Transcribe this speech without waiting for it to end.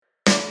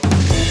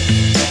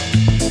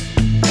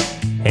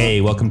Hey,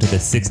 welcome to the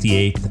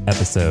 68th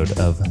episode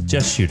of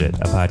Just Shoot It,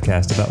 a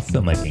podcast about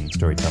filmmaking,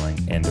 storytelling,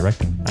 and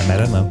directing. I'm Matt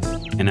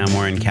Enlow. And I'm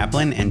Warren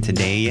Kaplan, and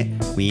today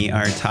we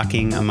are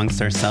talking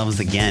amongst ourselves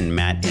again.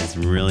 Matt is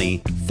really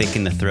thick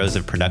in the throes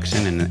of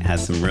production and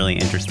has some really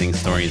interesting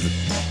stories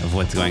of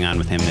what's going on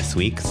with him this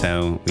week.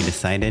 So we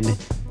decided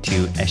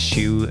to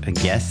eschew a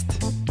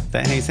guest. Is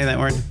that how you say that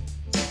word?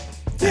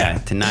 Yeah.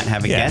 To not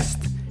have a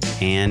guest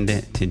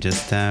and to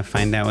just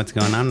find out what's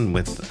going on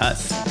with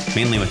us,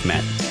 mainly with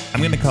Matt. I'm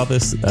going to call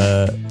this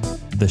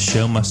The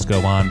Show Must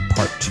Go On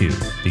Part 2,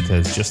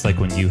 because just like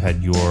when you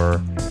had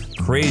your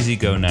crazy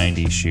Go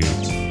 90 shoot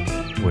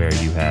where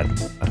you had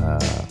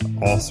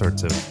all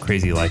sorts of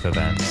crazy life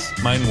events,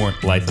 mine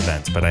weren't life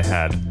events, but I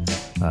had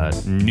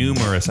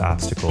numerous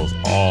obstacles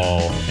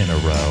all in a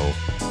row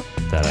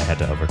that I had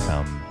to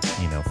overcome,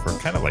 for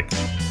kind of like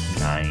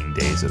 9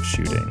 days of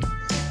shooting,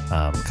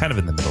 kind of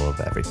in the middle of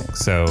everything.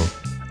 So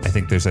I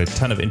think there's a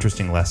ton of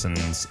interesting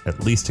lessons,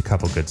 at least a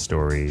couple good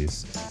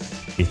stories.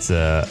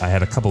 I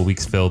had a couple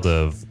weeks filled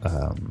of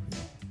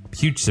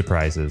huge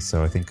surprises,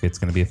 so I think it's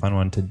going to be a fun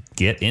one to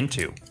get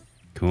into.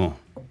 Cool.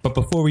 But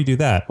before we do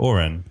that,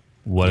 Oren,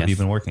 what have you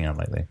been working on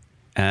lately?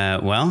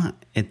 Well,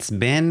 it's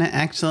been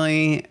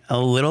actually a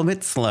little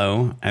bit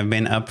slow. I've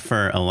been up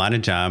for a lot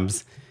of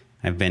jobs.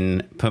 I've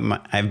been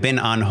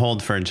on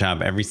hold for a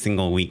job every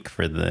single week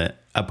for the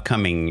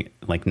upcoming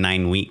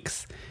 9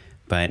 weeks.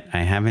 But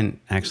I haven't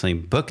actually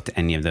booked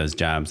any of those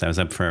jobs. I was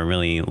up for a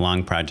really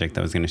long project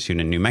I was going to shoot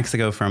in New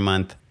Mexico for a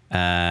month.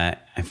 I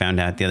found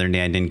out the other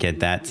day I didn't get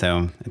that.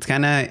 So it's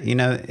kind of,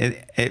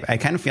 I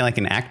kind of feel like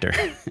an actor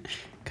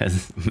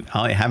because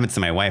it happens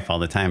to my wife all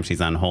the time. She's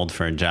on hold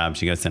for a job.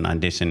 She goes to an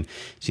audition.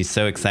 She's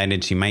so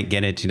excited she might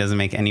get it. She doesn't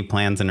make any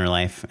plans in her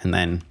life. And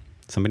then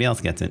somebody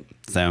else gets it.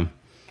 So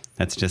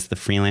that's just the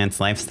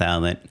freelance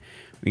lifestyle that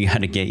we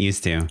got to get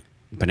used to.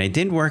 But I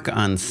did work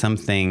on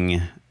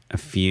something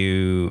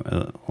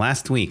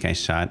last week I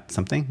shot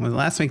something. Was it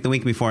last week? The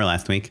week before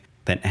last week,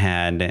 that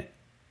had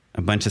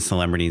a bunch of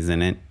celebrities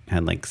in it.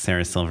 Had like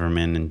Sarah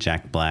Silverman and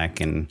Jack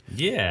Black and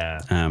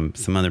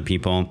some other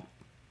people.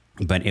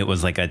 But it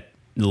was like a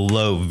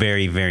low,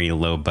 very, very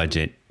low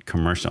budget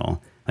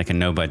commercial, like a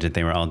no budget.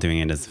 They were all doing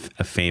it as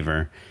a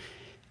favor.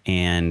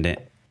 And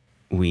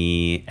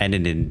we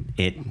edited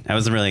it. I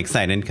was really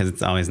excited because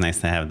it's always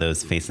nice to have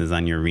those faces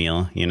on your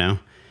reel,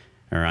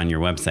 or on your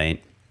website.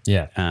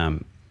 Yeah.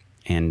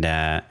 And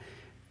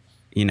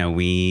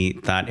we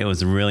thought it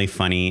was really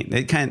funny.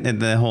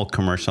 The whole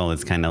commercial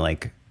is kind of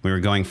like we were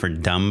going for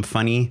dumb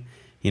funny,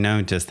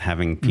 just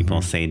having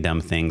people say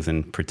dumb things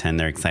and pretend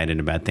they're excited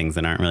about things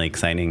that aren't really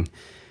exciting.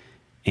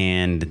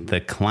 And the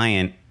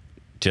client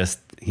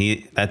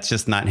that's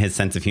just not his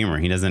sense of humor.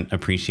 He doesn't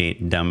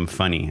appreciate dumb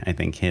funny. I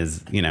think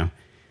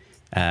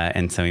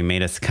and so he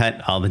made us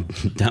cut all the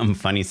dumb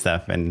funny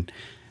stuff. And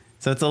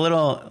so it's a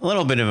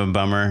little bit of a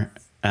bummer.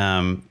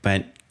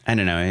 But I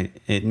don't know.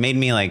 It made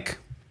me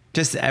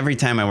just every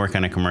time I work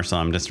on a commercial,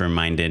 I'm just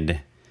reminded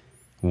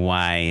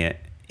why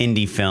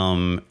indie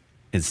film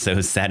is so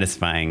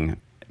satisfying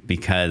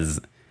because,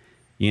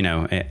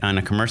 on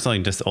a commercial,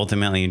 you just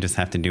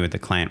have to do what the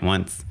client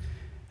wants.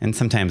 And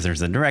sometimes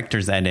there's a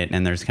director's edit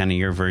and there's kind of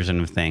your version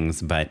of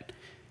things, but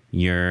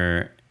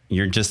you're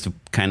just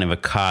kind of a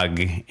cog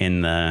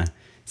in the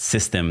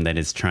system that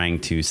is trying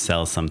to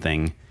sell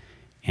something.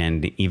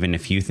 And even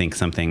if you think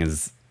something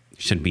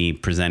should be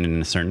presented in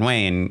a certain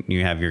way and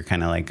you have your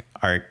kind of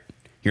art,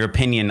 your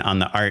opinion on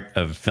the art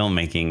of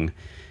filmmaking,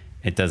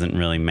 it doesn't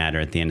really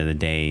matter at the end of the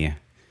day.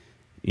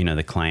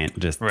 The client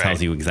just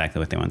tells you exactly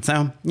what they want.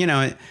 So,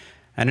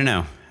 I don't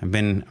know. I've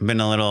been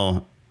a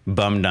little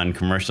bummed on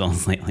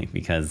commercials lately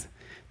because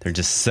they're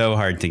just so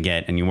hard to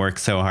get and you work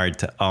so hard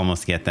to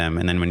almost get them.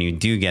 And then when you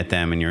do get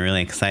them and you're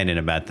really excited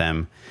about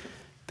them,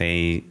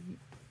 you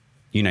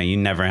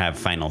never have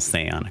final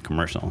say on a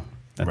commercial.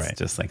 That's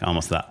just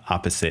almost the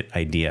opposite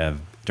idea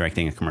of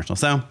directing a commercial.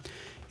 So,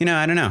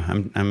 I don't know.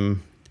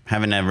 I'm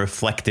having a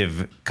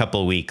reflective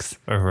couple weeks.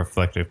 What's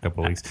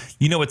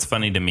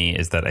funny to me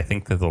is that I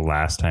think that the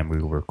last time we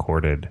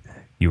recorded,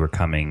 you were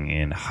coming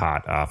in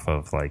hot off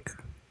of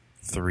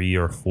 3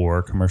 or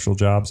 4 commercial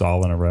jobs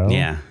all in a row.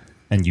 Yeah.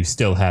 And you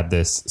still had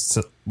this,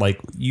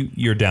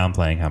 you're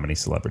downplaying how many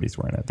celebrities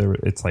were in it.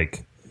 It's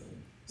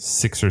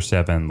 6 or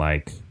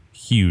 7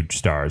 huge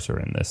stars are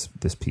in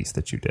this piece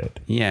that you did.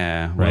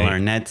 Yeah. Will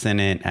Arnett's in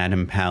it,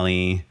 Adam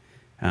Pally,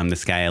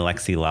 this guy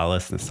Alexi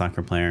Lawless, the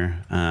soccer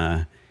player,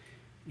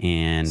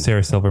 and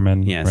Sarah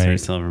Silverman. Yeah, Sarah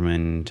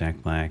Silverman,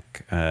 Jack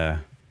Black.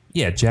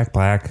 Jack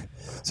Black.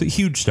 So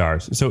huge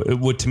stars. So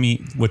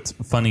what's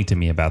funny to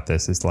me about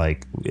this is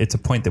it's a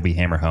point that we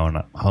hammer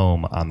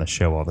home on the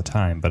show all the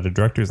time, but a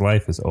director's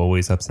life is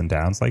always ups and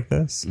downs like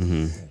this.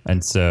 Mm-hmm.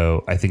 And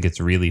so I think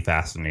it's really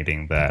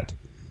fascinating that,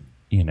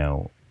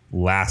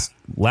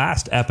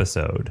 last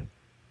episode,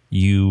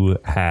 you'd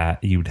had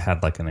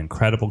an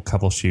incredible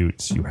couple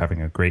shoots. You were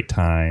having a great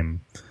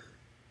time.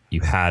 You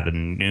had a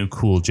new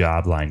cool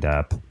job lined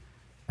up.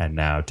 And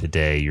now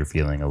today you're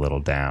feeling a little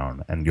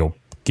down and you'll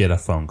get a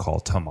phone call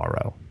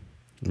tomorrow.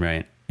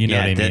 Right. You know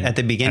what I mean? At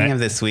the beginning of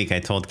this week, I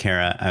told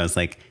Kara, I was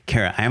like,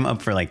 Kara, I'm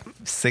up for like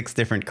 6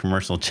 different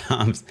commercial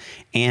jobs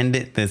and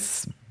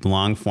this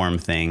long form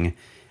thing.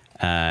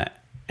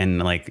 And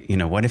like, you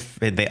know, what if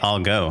they all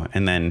go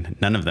and then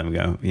none of them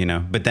go, you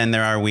know, but then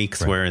there are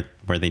weeks where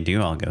they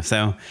do all go.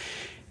 So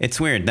it's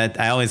weird that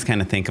I always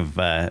kind of think of,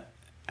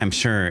 I'm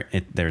sure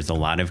there's a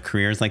lot of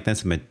careers like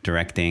this, but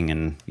directing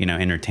and, you know,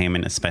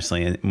 entertainment,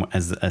 especially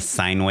as a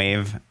sine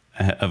wave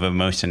of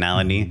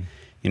emotionality. Mm-hmm.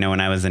 You know,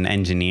 when I was an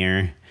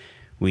engineer,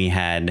 we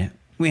had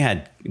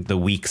the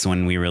weeks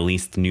when we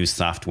released new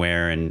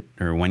software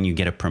or when you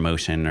get a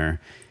promotion or,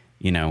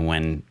 you know,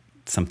 when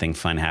something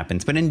fun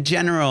happens. But in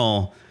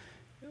general,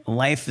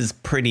 life is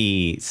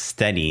pretty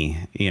steady.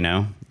 You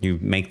know, you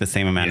make the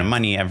same amount of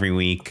money every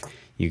week.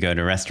 You go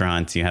to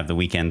restaurants, you have the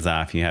weekends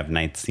off, you have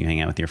nights you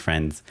hang out with your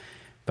friends.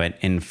 But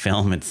in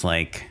film, it's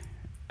like,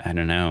 I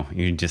don't know,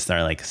 you just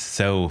are like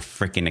so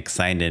freaking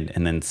excited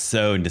and then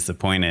so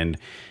disappointed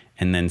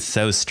and then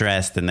so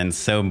stressed and then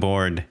so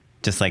bored.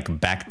 Just like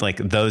back, like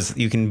those,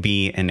 you can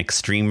be in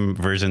extreme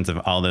versions of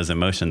all those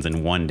emotions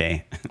in one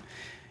day,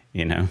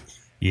 you know?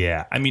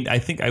 Yeah. I mean, I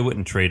think I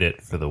wouldn't trade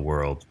it for the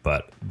world,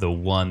 but the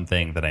one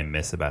thing that I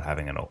miss about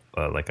having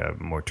like a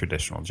more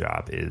traditional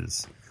job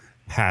is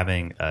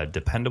having a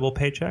dependable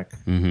paycheck.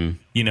 Mm-hmm.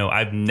 You know,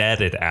 I've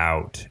netted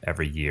out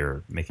every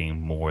year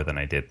making more than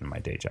I did in my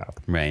day job.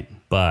 Right.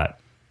 But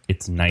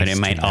it's nice. But it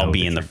might all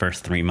be in the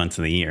first 3 months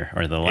of the year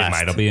or the last. It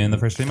might all be in the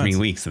first 3 months. 3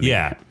 weeks of the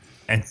year.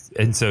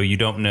 And so you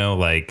don't know,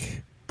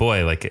 like,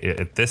 boy, like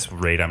at this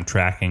rate, I'm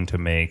tracking to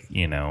make,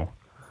 you know,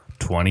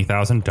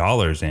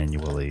 $20,000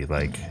 annually.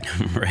 Like,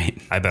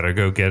 right. I better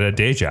go get a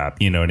day job.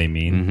 You know what I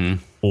mean?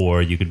 Mm-hmm.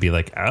 Or you could be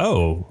like,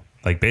 oh,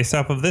 like based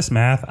off of this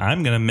math,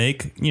 I'm going to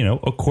make, you know,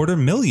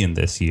 $250,000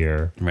 this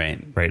year.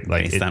 Right. Right.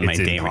 Like based on my it's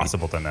day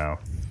impossible rate. To know.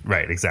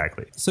 Right.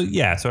 Exactly. So,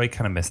 so I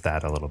kind of missed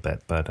that a little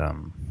bit, but,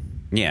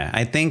 yeah,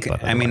 I think,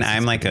 I mean,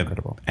 I'm like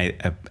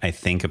I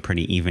think a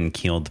pretty even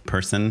keeled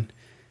person.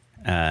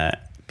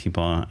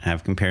 People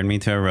have compared me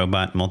to a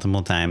robot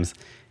multiple times.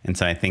 And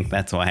so I think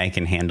that's why I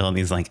can handle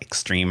these like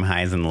extreme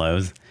highs and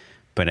lows.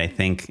 But I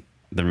think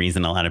the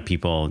reason a lot of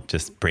people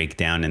just break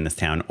down in this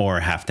town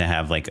or have to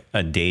have like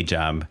a day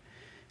job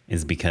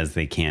is because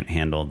they can't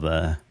handle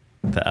the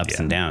ups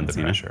and downs.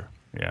 The pressure.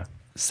 Yeah.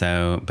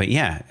 So, but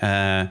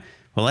yeah.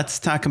 Well, let's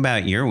talk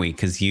about your week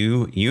because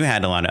you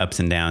had a lot of ups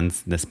and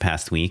downs this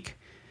past week.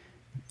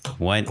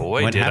 What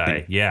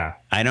happened? Yeah.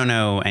 I don't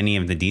know any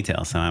of the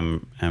details, so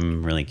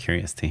I'm really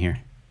curious to hear.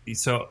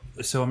 So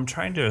I'm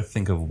trying to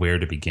think of where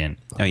to begin.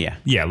 Oh yeah.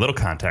 Yeah, a little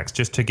context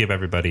just to give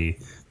everybody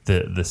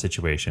the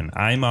situation.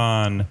 I'm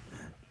on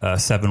a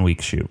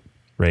 7-week shoot,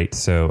 right?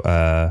 So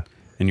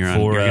and you're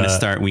going to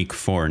start week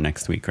 4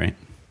 next week, right?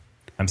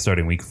 I'm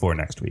starting week 4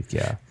 next week,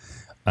 yeah.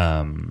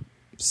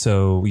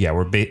 So yeah,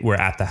 we're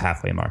at the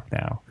halfway mark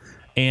now.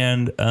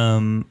 And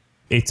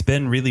it's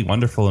been really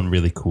wonderful and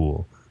really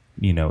cool.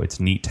 You know, it's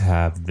neat to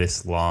have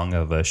this long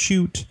of a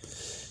shoot.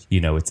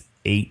 You know, it's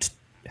 8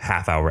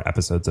 half-hour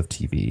episodes of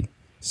TV.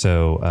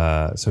 So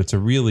it's a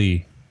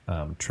really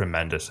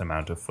tremendous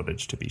amount of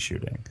footage to be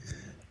shooting.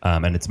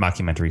 And it's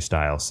mockumentary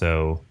style.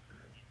 So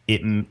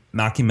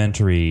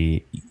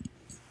mockumentary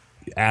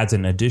adds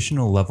an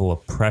additional level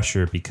of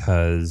pressure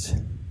because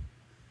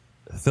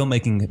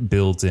filmmaking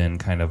builds in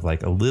kind of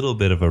like a little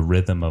bit of a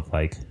rhythm of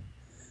like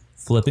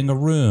flipping a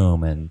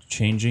room and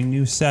changing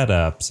new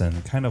setups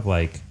and kind of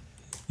like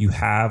you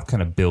have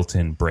kind of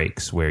built-in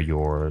breaks where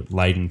your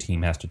lighting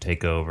team has to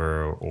take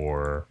over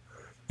or,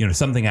 you know,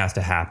 something has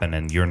to happen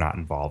and you're not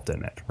involved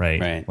in it,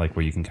 right? Like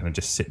where you can kind of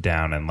just sit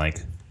down and like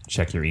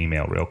check your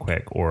email real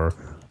quick or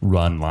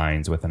run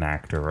lines with an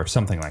actor or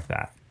something like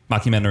that.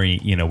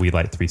 Mockumentary, you know, we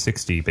light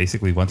 360.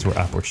 Basically, once we're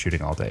up, we're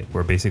shooting all day.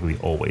 We're basically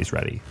always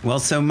ready. Well,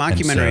 so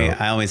mockumentary,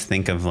 I always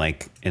think of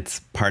like it's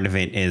part of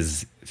it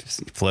is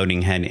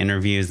floating head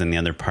interviews and the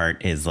other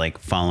part is like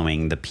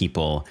following the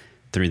people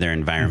through their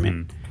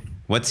environment.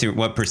 Mm-hmm.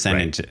 What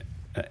percentage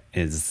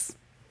is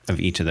of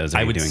each of those?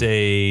 I would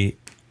say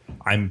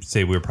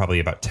we're probably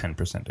about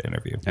 10%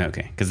 interview.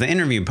 Okay, because the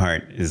interview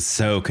part is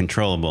so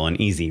controllable and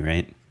easy,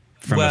 right?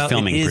 From a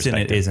filming perspective,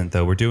 and it isn't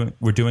though. We're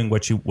doing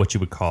what you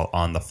would call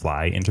on the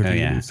fly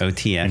interviews. Oh yeah,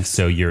 OTS. And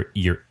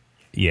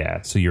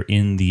so you're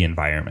in the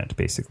environment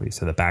basically.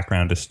 So the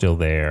background is still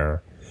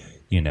there.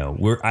 You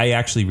know, I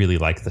actually really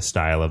like the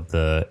style of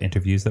the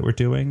interviews that we're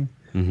doing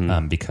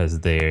because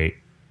the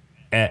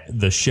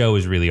show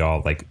is really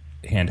all like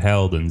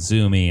handheld and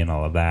zoomy and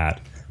all of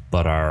that,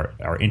 but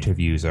our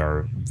interviews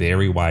are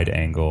very wide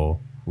angle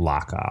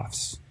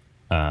lock-offs.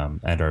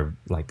 And are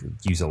like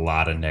use a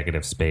lot of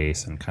negative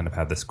space and kind of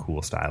have this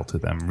cool style to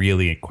them.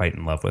 Really quite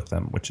in love with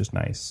them, which is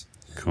nice.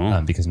 Cool.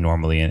 Because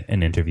normally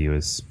an interview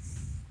is,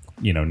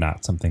 you know,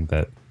 not something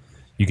that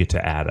you get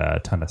to add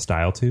a ton of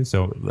style to.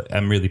 So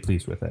I'm really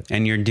pleased with it.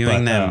 And you're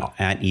doing them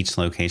at each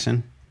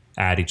location?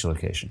 At each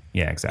location.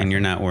 Yeah, exactly. And you're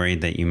not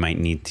worried that you might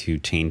need to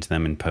change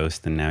them in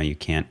post and now you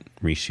can't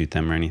reshoot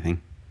them or anything?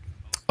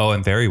 Oh,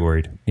 I'm very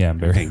worried. Yeah, I'm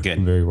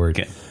very worried.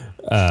 Good.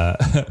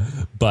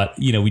 But,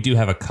 you know, we do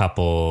have a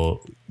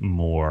couple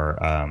more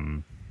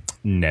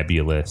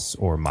nebulous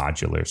or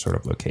modular sort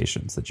of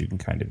locations that you can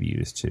kind of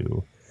use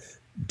to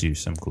do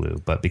some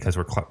glue. But because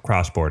we're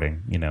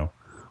crossboarding,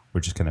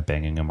 we're just kind of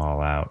banging them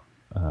all out.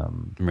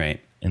 Right.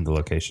 In the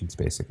locations,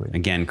 basically.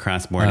 Again,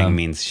 crossboarding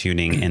means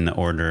shooting in the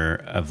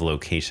order of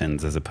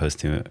locations as opposed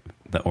to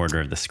the order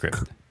of the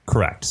script.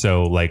 Correct.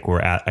 So like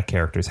we're at a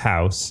character's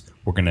house,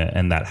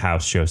 and that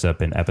house shows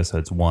up in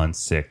episodes 1,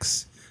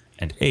 6,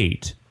 and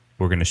 8.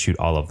 We're going to shoot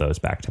all of those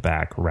back to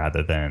back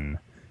rather than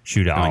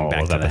shoot all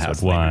of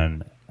episode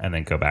 1 and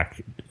then go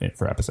back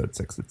for episode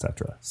 6,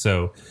 etc.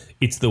 So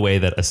it's the way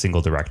that a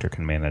single director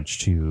can manage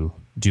to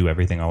do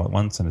everything all at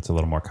once, and it's a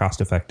little more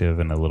cost effective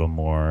and a little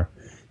more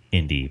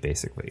indie,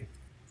 basically.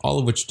 All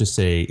of which to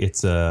say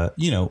it's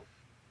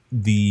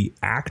the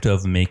act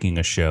of making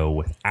a show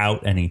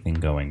without anything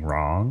going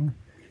wrong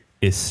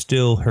is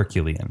still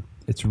Herculean.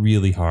 It's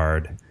really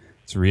hard.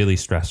 It's really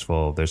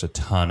stressful. There's a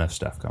ton of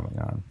stuff going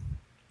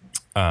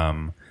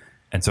on.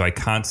 And so I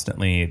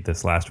constantly,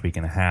 this last week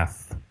and a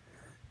half,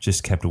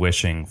 just kept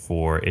wishing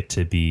for it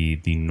to be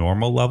the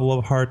normal level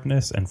of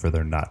hardness and for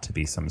there not to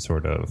be some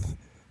sort of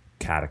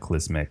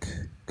cataclysmic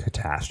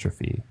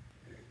catastrophe.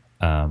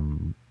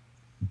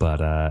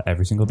 But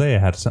every single day I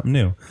had something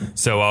new.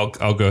 So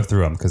I'll go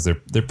through them because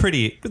they're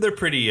pretty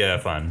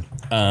fun.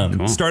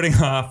 Cool. Starting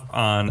off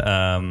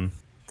on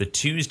the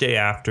Tuesday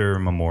after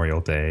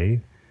Memorial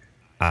Day,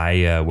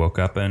 I woke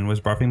up and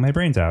was barfing my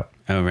brains out.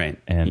 Oh, right.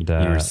 And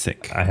you were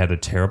sick. I had a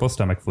terrible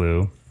stomach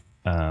flu.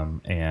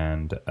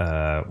 And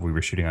we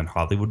were shooting on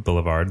Hollywood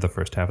Boulevard the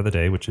first half of the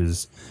day, which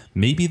is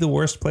maybe the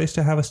worst place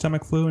to have a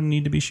stomach flu and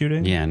need to be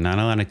shooting. Yeah, not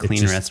a lot of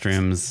clean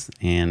restrooms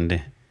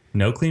and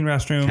no clean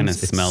restrooms. Kind of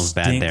smells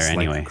bad there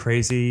anyway. Like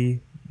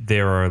crazy.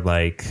 There are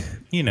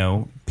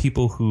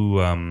people who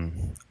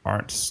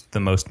aren't the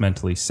most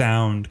mentally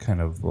sound,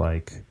 kind of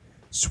like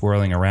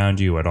swirling around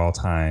you at all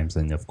times,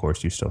 and of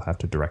course you still have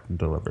to direct and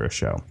deliver a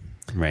show.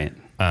 Right.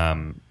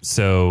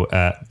 So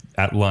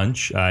at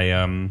lunch,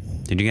 I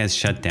did you guys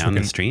shut down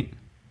the street?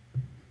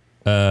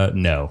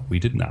 No, we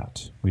did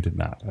not.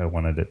 I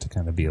wanted it to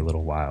kind of be a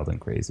little wild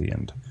and crazy,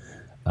 and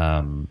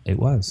it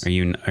was. Are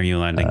you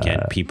allowed to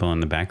get people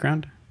in the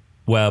background?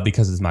 Well,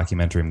 because it's a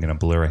mockumentary, I'm going to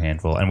blur a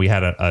handful, and we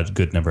had a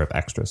good number of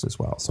extras as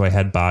well. So I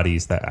had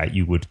bodies that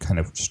you would kind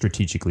of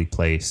strategically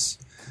place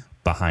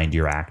behind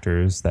your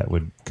actors that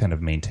would kind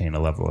of maintain a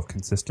level of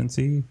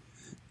consistency,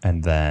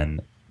 and then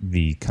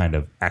the kind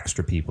of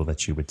extra people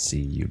that you would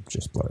see, you'd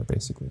just blur,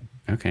 basically.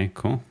 Okay,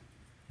 cool.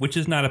 Which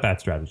is not a bad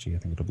strategy. I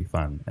think it'll be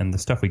fun. And the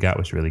stuff we got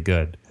was really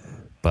good.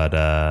 But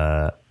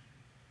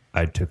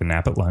I took a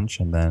nap at lunch,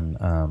 and then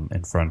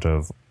in front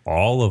of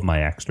all of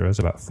my extras,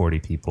 about 40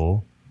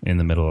 people in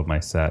the middle of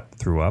my set,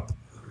 threw up.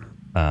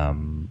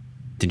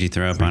 Did you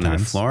throw up onto the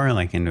floor,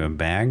 like into a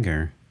bag,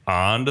 or?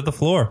 Onto the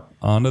floor,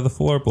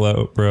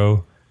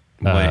 bro.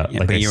 But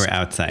you were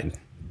outside.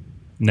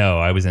 No,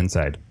 I was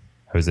inside.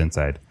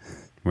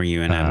 Were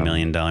you in a $1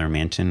 million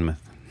mansion with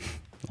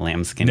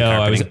lambskin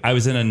carpeting? No, I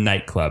was in a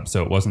nightclub,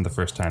 so it wasn't the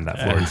first time that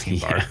floor had seen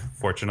bar,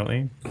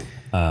 fortunately.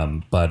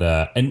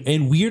 But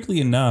weirdly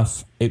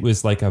enough, it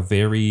was like a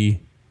very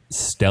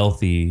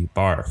stealthy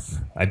barf.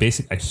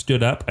 I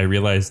stood up. I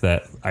realized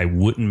that I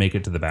wouldn't make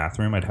it to the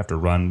bathroom. I'd have to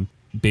run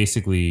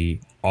basically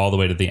all the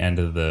way to the end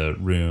of the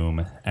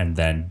room and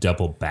then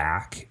double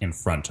back in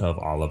front of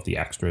all of the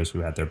extras who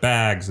had their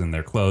bags and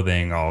their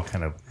clothing all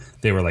kind of,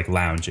 they were like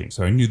lounging.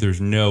 So I knew there's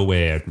no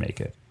way I'd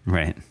make it.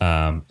 Right.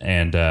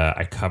 And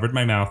I covered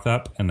my mouth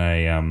up and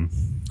I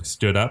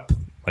stood up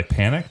like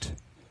panicked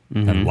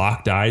and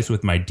locked eyes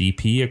with my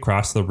DP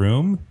across the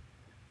room.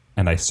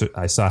 And I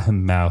saw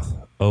him mouth,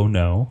 "Oh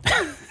no."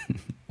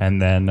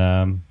 And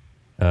then,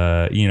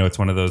 it's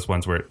one of those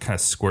ones where it kind of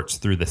squirts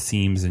through the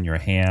seams in your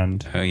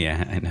hand. Oh,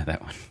 yeah, I know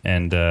that one.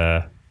 And,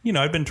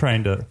 I've been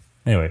trying to...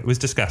 Anyway, it was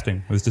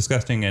disgusting.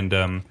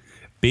 And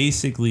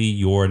basically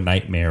your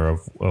nightmare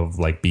of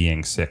like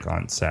being sick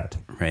on set.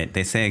 Right.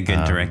 They say a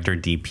good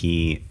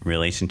director-DP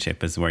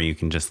relationship is where you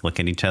can just look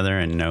at each other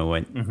and know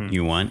what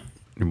you want,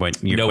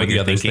 what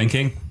you're other's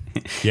thinking.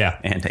 Yeah.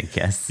 And I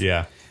guess...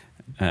 Yeah.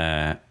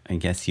 I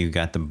guess you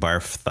got the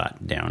barf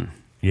thought down.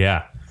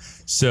 Yeah.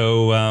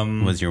 So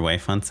was your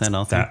wife on set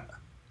also?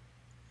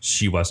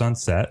 She was on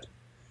set.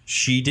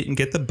 She didn't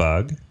get the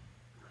bug,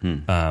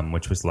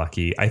 which was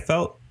lucky. I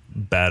felt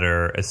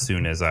better as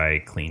soon as I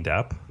cleaned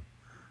up,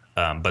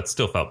 but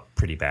still felt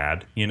pretty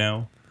bad,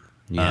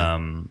 Yeah.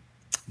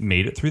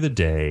 Made it through the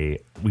day.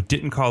 We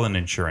didn't call an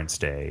insurance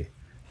day,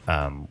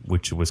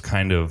 which was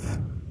kind of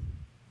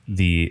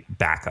the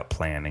backup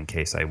plan in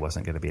case I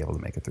wasn't going to be able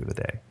to make it through the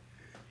day.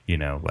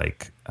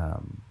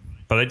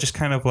 But I just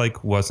kind of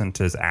like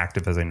wasn't as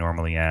active as I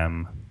normally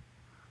am,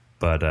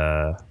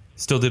 but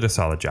still did a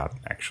solid job,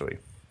 actually.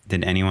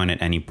 Did anyone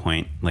at any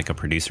point, like a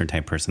producer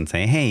type person,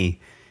 say, "Hey,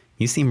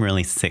 you seem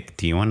really sick.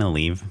 Do you want to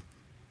leave?"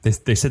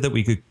 They said that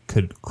we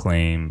could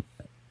claim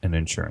an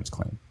insurance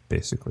claim,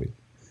 basically.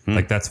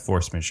 Like that's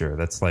force majeure.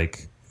 That's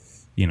like,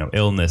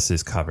 illness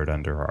is covered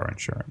under our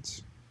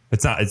insurance.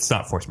 It's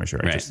not force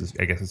majeure. Right.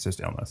 I guess it's just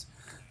illness.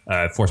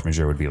 Force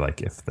majeure would be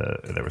like if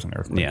there was an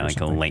earthquake. Yeah, like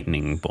something. a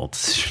lightning bolt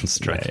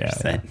struck your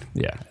set.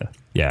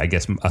 Yeah. I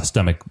guess a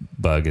stomach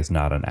bug is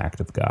not an act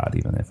of God,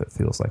 even if it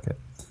feels like it.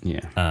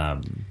 Yeah.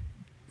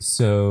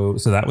 So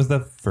that was the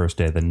first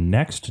day. The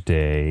next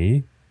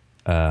day,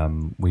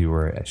 we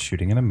were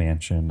shooting in a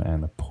mansion,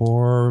 and a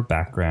poor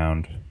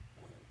background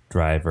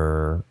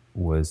driver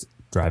was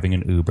driving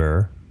an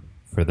Uber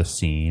for the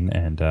scene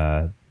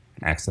and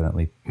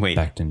accidentally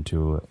backed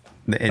into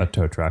a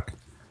tow truck.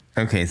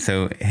 Okay,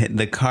 so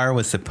the car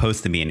was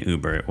supposed to be an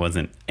Uber. It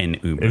wasn't an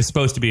Uber. It was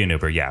supposed to be an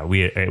Uber, yeah.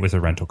 It was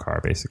a rental car,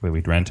 basically.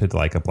 We'd rented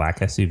like a black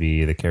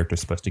SUV. The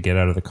character's supposed to get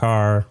out of the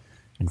car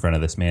in front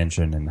of this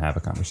mansion and have a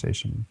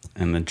conversation.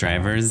 And the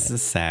driver's a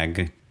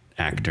SAG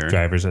actor.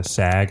 Driver's a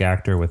SAG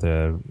actor with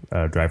a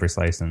driver's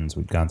license.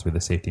 We'd gone through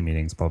the safety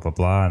meetings, blah, blah,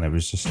 blah. And it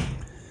was just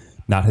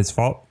not his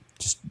fault.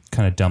 Just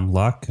kind of dumb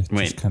luck.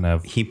 Wait,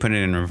 he put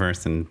it in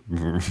reverse and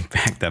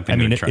backed up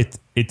into a truck.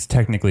 It's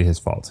technically his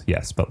fault,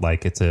 yes, but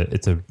like it's a.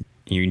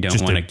 You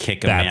don't want to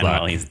kick a man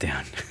while he's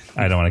down.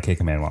 I don't want to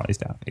kick a man while he's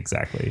down,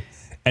 exactly.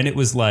 And it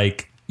was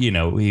like,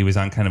 he was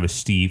on kind of a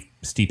steep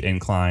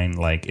incline.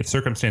 Like if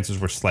circumstances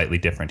were slightly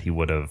different, he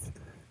would have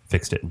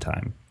fixed it in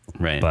time.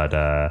 Right.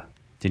 But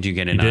did you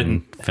get it on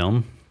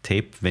film,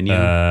 tape, video?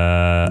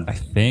 I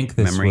think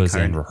this was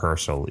in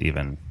rehearsal.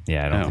 Even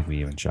I don't think we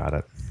even shot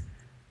it.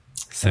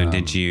 So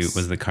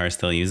was the car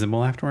still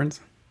usable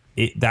afterwards?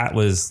 That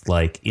was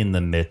like in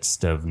the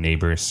midst of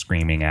neighbors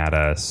screaming at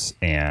us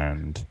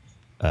and,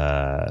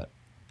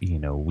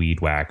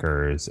 weed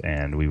whackers,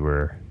 and we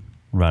were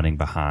running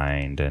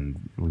behind,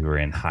 and we were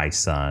in high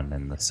sun,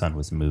 and the sun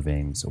was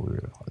moving.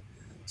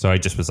 So I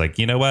just was like,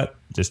 you know what?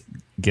 Just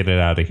get it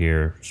out of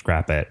here.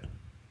 Scrap it.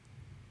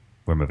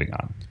 We're moving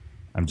on.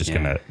 I'm just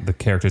the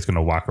character's going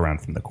to walk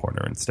around from the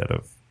corner instead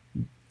of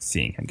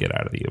seeing him get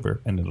out of the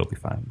Uber, and it'll be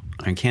fine.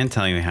 I can't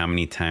tell you how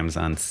many times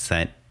on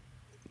set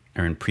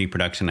or in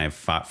pre-production I've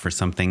fought for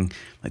something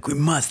like, we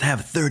must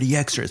have 30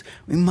 extras.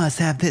 We must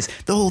have this.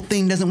 The whole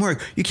thing doesn't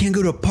work. You can't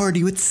go to a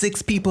party with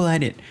 6 people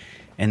at it.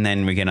 And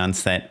then we get on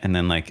set and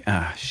then like,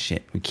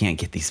 shit, we can't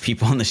get these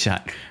people in the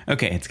shot.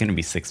 Okay, it's going to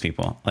be 6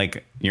 people.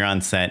 Like you're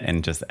on set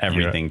and just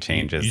everything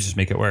changes. You just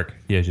make it work.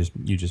 Yeah,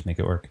 you just make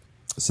it work.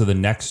 So the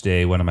next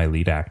day, one of my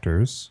lead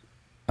actors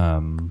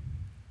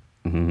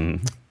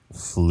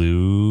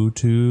flew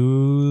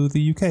to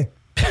the UK.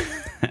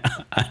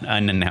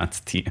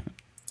 Unannounced to you.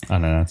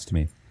 Unannounced to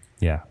me.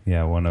 Yeah.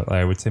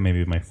 I would say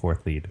maybe my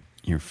 4th lead.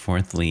 Your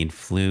 4th lead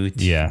flew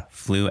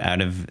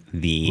out of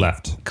the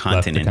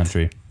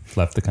continent.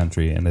 Left the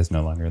country and is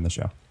no longer in the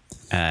show.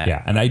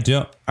 And I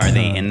don't... Are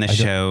they in the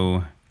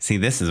show? See,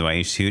 this is why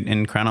you shoot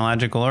in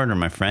chronological order,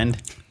 my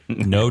friend.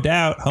 No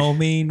doubt,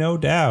 homie, no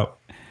doubt.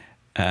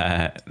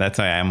 That's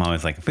why I'm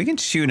always like, if we can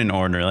shoot in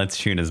order, let's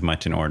shoot as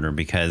much in order,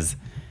 because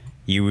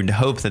you would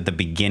hope that the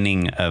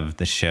beginning of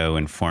the show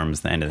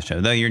informs the end of the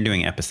show. Though you're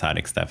doing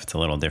episodic stuff, it's a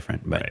little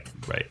different. But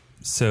right.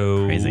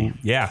 So crazy.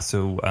 Yeah.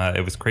 So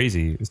it was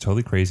crazy. It was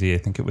totally crazy. I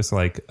think it was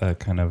like a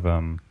kind of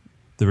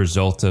the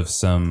result of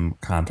some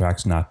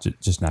contracts not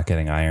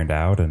getting ironed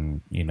out,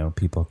 and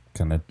people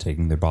kind of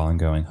taking their ball and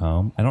going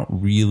home. I don't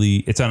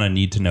really. It's on a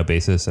need to know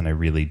basis, and I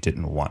really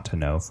didn't want to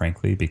know,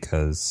 frankly,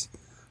 because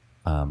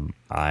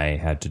I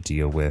had to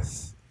deal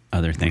with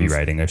other things,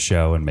 rewriting a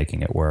show and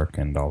making it work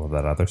and all of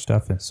that other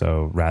stuff. And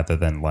so rather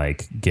than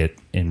like get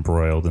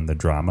embroiled in the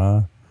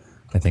drama,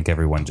 I think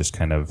everyone just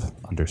kind of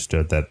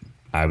understood that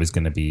I was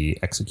going to be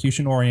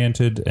execution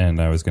oriented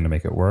and I was going to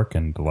make it work.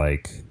 And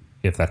like,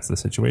 if that's the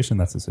situation,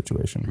 that's the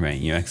situation. Right.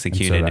 You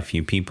executed a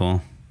few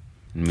people.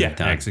 I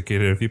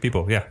executed a few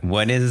people. Yeah.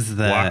 What is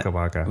the Waka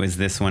Waka? Was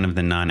this one of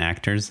the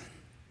non-actors?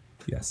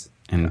 Yes.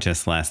 And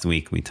just last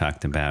week we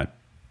talked about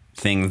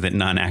things that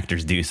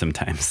non-actors do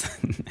sometimes.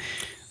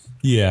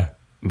 Yeah.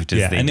 Which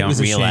is they don't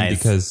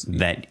realize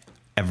that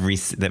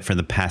that for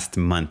the past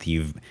month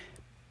you've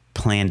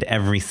planned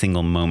every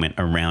single moment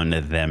around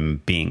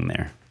them being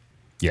there.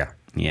 Yeah.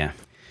 Yeah.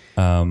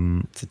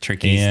 It's a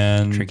tricky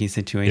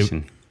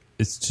situation.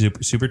 It's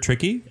super, super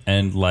tricky.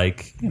 And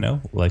like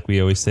we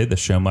always say, the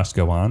show must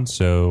go on.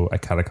 So I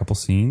cut a couple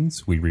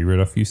scenes. We rewrote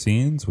a few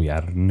scenes. We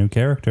added a new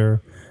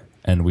character,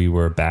 and we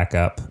were back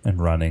up and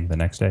running the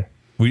next day.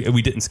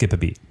 We didn't skip a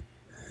beat.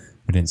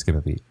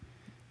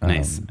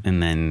 Nice.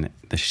 And then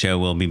the show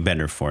will be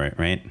better for it,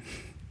 right?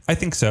 I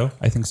think so.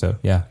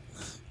 Yeah.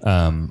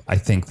 I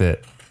think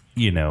that,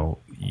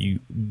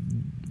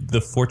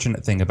 the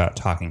fortunate thing about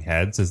Talking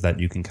Heads is that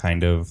you can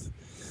kind of,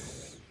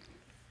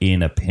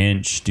 in a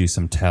pinch, do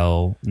some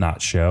tell,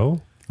 not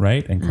show,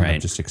 right? And kind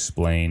of just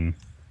explain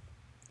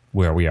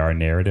where we are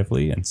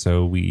narratively. And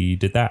so we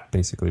did that,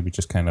 basically. We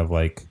just kind of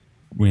like,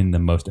 in the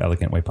most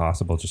elegant way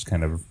possible, just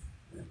kind of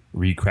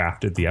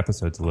recrafted the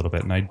episodes a little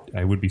bit. And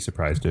I would be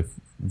surprised if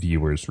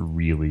viewers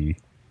really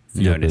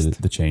feel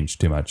the change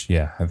too much.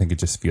 Yeah, I think it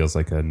just feels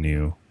like a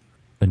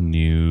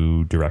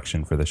new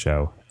direction for the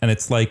show. And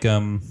it's like,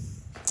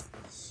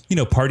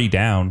 Party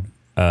Down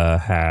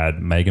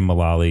had Megan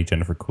Mullally,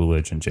 Jennifer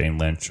Coolidge, and Jane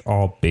Lynch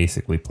all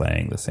basically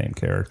playing the same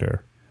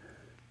character.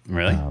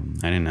 Really? I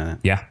didn't know that.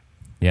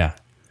 Yeah.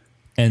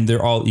 And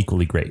they're all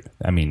equally great.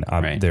 I mean,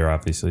 Right. they're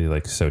obviously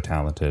like so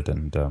talented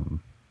and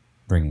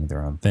bringing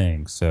their own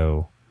thing.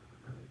 So,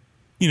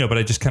 but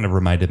I just kind of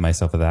reminded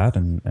myself of that,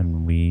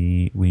 and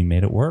we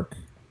made it work.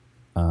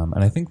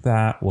 And I think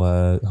that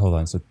was, hold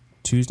on. So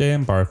Tuesday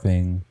I'm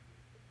barfing,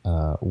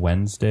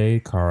 Wednesday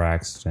car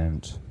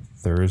accident,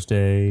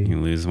 Thursday You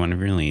lose one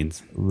of your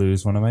leads.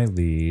 lose one of my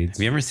leads.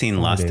 Have you ever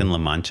seen Lost in La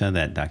Mancha,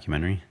 that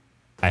documentary?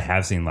 I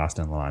have seen Lost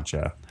in La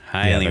Mancha.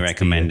 Highly that's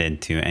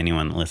recommended to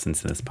anyone that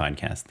listens to this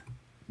podcast.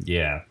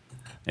 Yeah.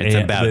 It's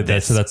about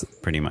this, so that's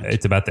pretty much.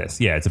 It's about this.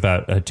 Yeah, it's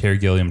about Terry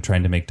Gilliam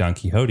trying to make Don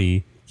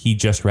Quixote. He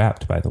just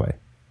rapped, by the way.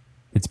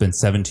 It's been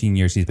 17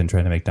 years he's been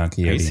trying to make Don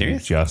Quixote. Are you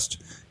serious?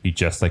 He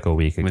just like a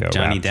week ago With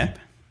Johnny rapped.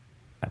 Depp?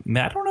 I mean,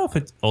 I don't know if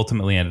it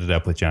ultimately ended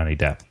up with Johnny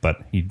Depp,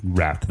 but he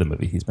rapped the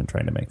movie he's been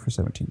trying to make for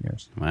 17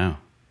 years. Wow.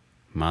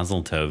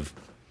 Mazel tov.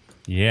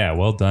 Yeah,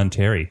 well done,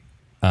 Terry.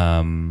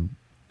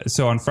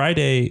 So on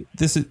Friday,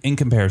 this is in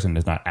comparison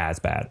is not as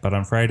bad, but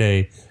on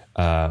Friday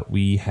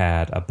we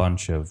had a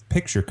bunch of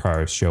picture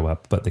cars show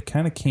up, but they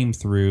kind of came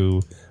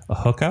through a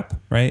hookup,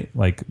 right?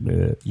 Like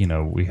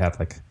we have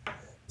like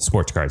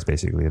sports cars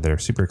basically. They're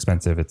super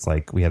expensive. It's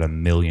like we had $1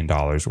 million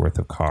worth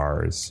of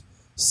cars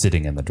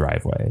sitting in the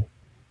driveway.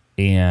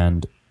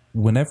 And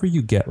whenever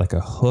you get like a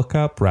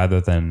hookup rather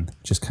than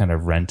just kind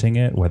of renting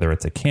it, whether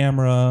it's a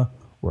camera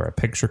or a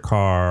picture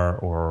car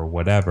or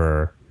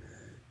whatever,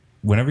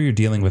 whenever you're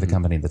dealing with a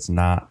company that's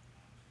not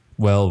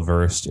well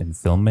versed in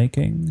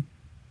filmmaking,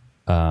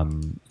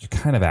 you're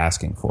kind of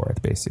asking for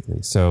it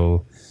basically.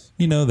 So,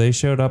 they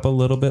showed up a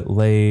little bit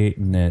late,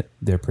 and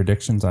their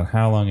predictions on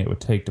how long it would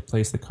take to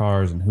place the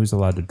cars and who's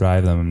allowed to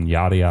drive them,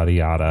 yada, yada,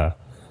 yada,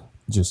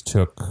 just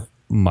took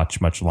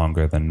much, much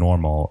longer than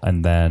normal.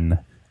 And then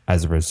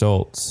as a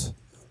result,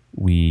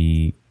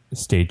 we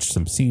staged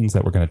some scenes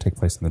that were going to take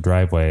place in the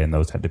driveway, and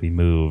those had to be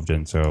moved.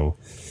 And so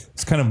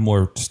it's kind of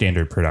more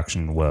standard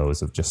production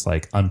woes of just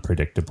like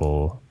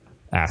unpredictable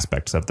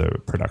aspects of the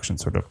production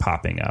sort of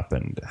popping up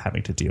and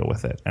having to deal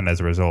with it. And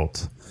as a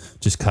result,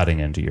 just cutting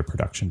into your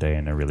production day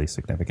in a really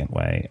significant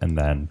way and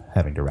then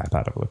having to wrap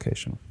out of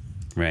location.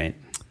 Right.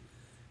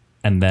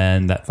 And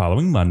then that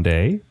following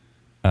Monday,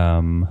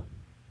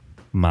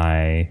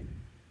 my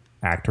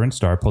actor and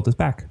star pulled his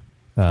back.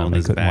 Pulled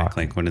his back. Walk.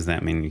 Like, what does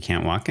that mean? You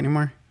can't walk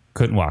anymore?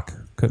 Couldn't walk.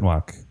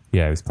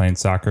 Yeah, he was playing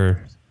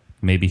soccer.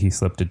 Maybe he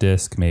slipped a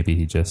disc. Maybe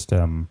he just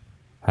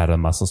had a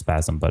muscle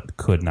spasm, but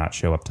could not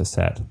show up to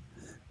set.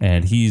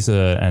 And he's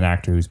an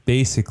actor who's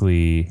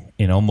basically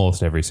in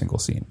almost every single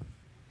scene.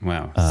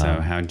 Wow.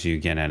 So how'd you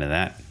get out of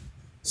that?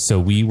 So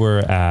we were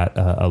at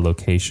a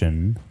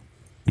location,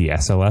 the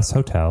SLS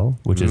Hotel,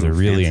 which is a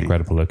really fancy.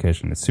 incredible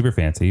location. It's super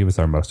fancy. It was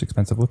our most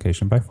expensive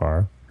location by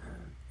far.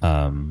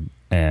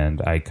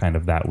 And I kind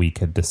of that week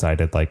had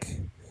decided like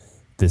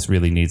this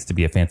really needs to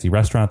be a fancy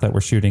restaurant that we're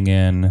shooting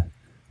in.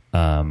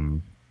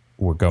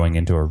 We're going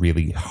into a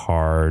really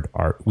hard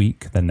art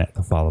week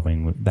the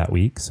following that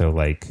week. So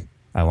like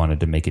I wanted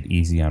to make it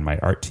easy on my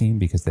art team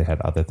because they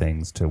had other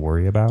things to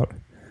worry about.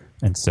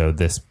 And so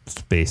this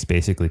space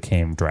basically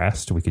came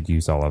dressed. We could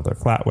use all of their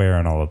flatware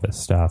and all of this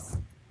stuff.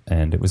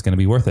 And it was going to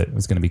be worth it. It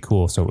was going to be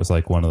cool. So it was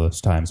like one of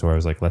those times where I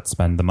was like, let's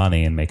spend the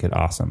money and make it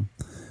awesome.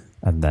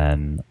 And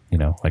then,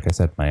 like I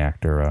said, my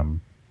actor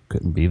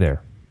couldn't be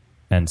there.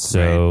 And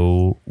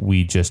so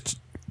we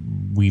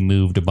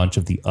moved a bunch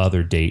of the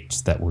other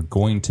dates that were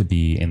going to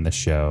be in the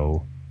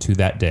show to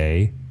that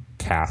day,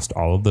 cast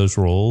all of those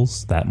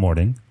roles that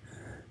morning,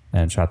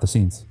 and shot the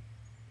scenes.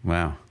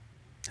 Wow.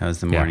 That was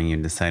the morning you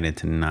decided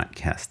to not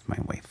cast my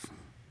wife.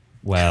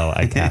 Well,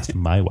 I cast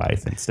my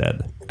wife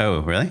instead. Oh,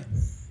 really?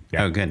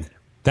 Yeah. Oh, good.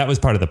 That was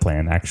part of the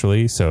plan,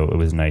 actually. So it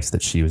was nice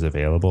that she was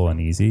available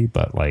and easy,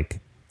 but like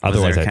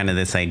otherwise, was there kind of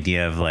this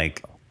idea of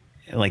like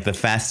the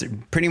faster,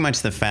 pretty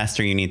much the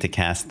faster you need to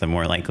cast, the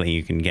more likely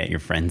you can get your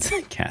friends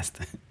cast.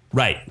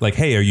 Right. Like,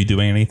 hey, are you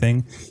doing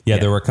anything? Yeah,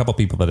 there were a couple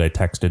people that I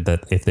texted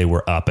that if they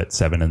were up at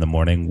 7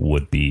 a.m.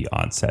 would be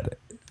on set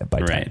by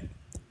 10. Right.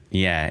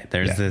 Yeah.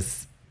 There's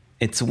this,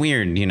 it's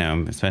weird,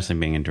 especially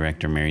being a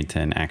director married to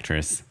an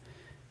actress,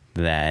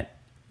 that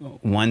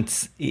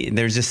once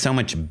there's just so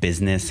much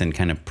business and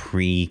kind of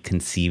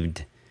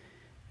preconceived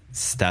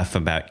stuff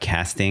about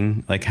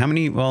casting. Like how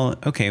many,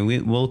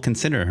 we'll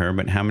consider her,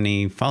 but how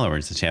many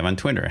followers does she have on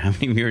Twitter? How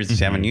many viewers does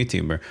she have on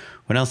YouTube? Or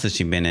what else has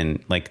she been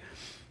in? Like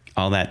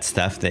all that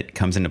stuff that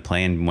comes into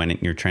play. And when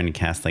you're trying to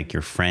cast like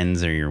your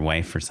friends or your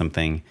wife or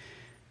something,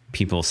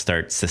 people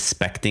start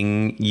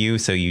suspecting you.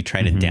 So you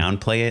try to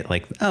downplay it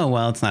like, oh,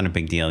 well, it's not a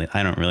big deal.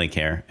 I don't really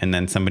care. And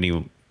then somebody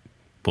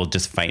will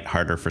just fight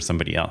harder for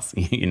somebody else,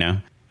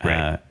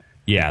 Right.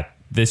 Yeah.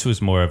 This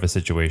was more of a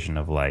situation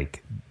of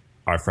like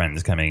our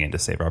friends coming in to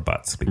save our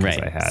butts because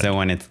I had. So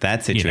when it's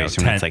that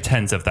situation, it's like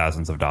tens of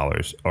thousands of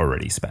dollars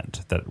already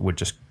spent that would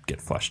just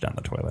get flushed down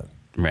the toilet.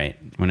 Right.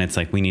 When it's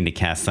like, we need to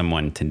cast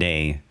someone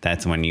today,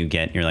 that's when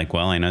you're like,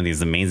 well, I know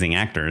these amazing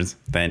actors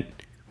that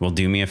will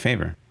do me a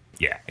favor.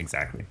 Yeah,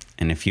 exactly.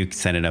 And if you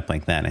set it up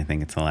like that, I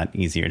think it's a lot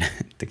easier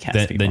to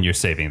cast people. Then you're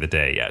saving the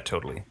day. Yeah,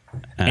 totally.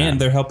 And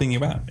they're helping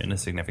you out in a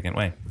significant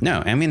way.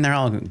 No, I mean, they're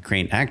all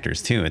great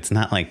actors too. It's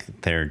not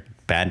like they're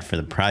bad for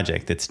the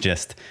project. It's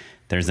just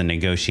there's a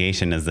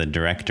negotiation as a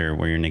director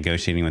where you're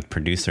negotiating with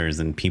producers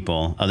and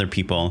other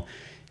people.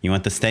 You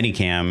want the steady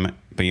cam,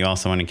 but you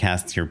also want to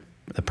cast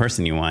the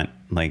person you want.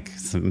 Like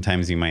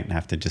sometimes you might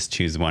have to just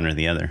choose one or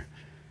the other.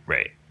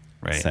 Right.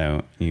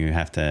 So you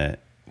have to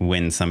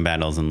win some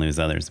battles and lose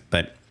others.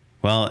 But,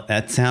 well,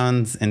 that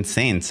sounds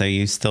insane. So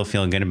you still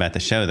feel good about the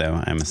show,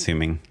 though, I'm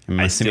assuming.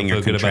 I'm assuming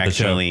you're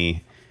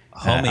contractually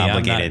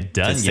obligated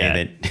to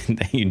say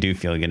that you do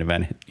feel good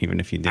about it, even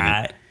if you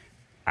didn't.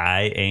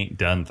 I ain't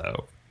done,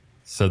 though.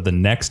 So the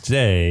next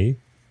day,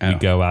 we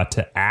go out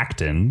to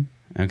Acton.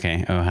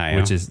 Okay, Ohio.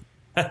 Which is...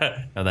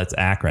 no, that's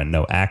Akron.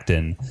 No,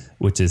 Acton,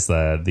 which is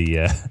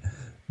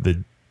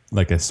the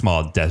like a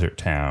small desert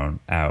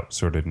town out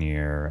sort of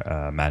near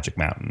Magic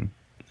Mountain.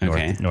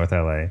 North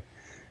LA,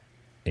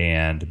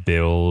 and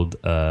build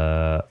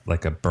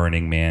like a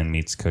Burning Man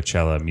meets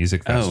Coachella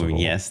music festival. Oh,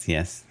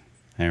 yes,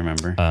 I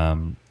remember.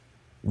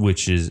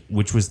 Which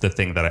was the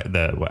thing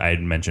that I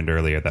had mentioned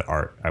earlier, that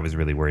I was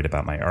really worried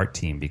about my art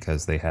team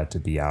because they had to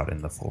be out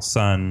in the full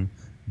sun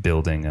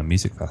building a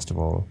music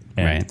festival.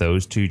 And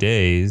those 2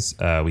 days,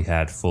 we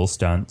had full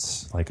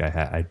stunts. Like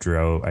I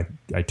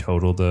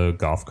totaled a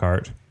golf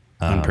cart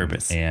on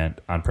purpose. And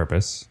on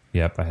purpose.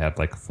 Yep, I had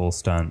like full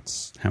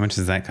stunts. How much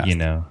does that cost?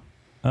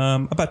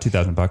 About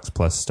 $2,000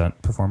 plus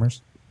stunt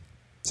performers.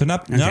 So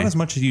not as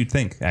much as you'd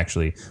think,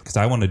 actually, because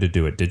I wanted to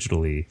do it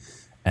digitally,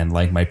 and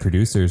like my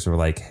producers were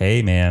like,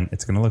 "Hey, man,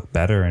 it's going to look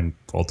better and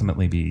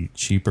ultimately be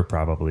cheaper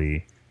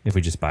probably if we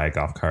just buy a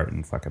golf cart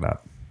and fuck it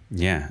up."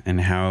 Yeah,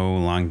 and how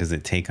long does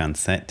it take on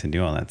set to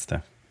do all that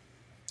stuff?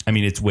 I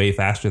mean, it's way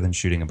faster than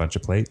shooting a bunch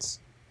of plates.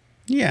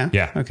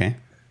 Yeah. Okay.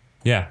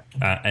 Yeah,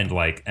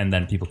 and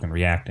then people can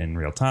react in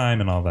real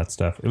time and all that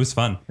stuff. It was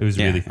fun. It was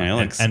really fun. It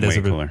looks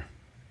way cooler.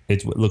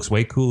 It looks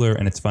way cooler,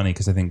 and it's funny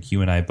because I think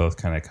you and I both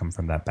kind of come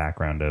from that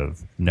background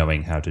of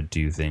knowing how to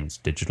do things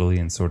digitally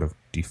and sort of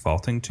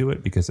defaulting to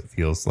it because it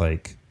feels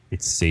like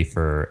it's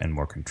safer and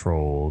more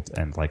controlled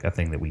and like a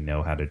thing that we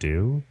know how to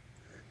do.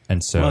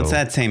 And so, well, it's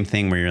that same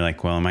thing where you're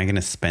like, well, am I going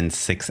to spend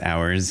 6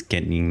 hours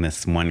getting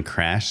this one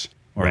crash,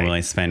 or will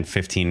I spend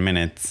 15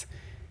 minutes?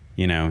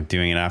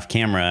 Doing it off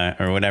camera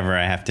or whatever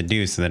I have to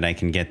do so that I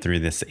can get through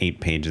this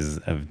 8 pages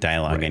of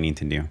dialogue I need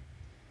to do.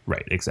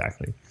 Right,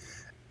 exactly.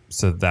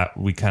 So that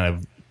we kind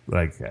of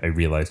I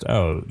realized,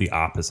 the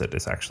opposite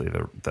is actually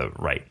the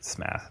right,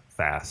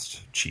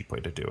 fast, cheap way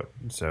to do it.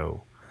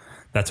 So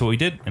that's what we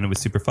did, and it was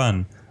super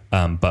fun.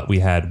 But we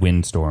had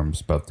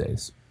windstorms both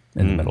days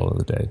in the middle of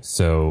the day.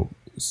 So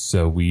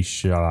we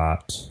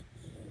shot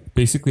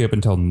basically up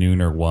until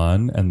noon or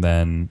 1, and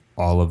then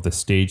all of the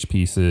stage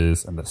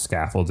pieces and the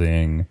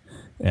scaffolding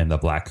and the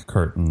black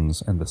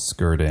curtains and the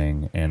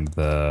skirting and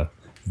the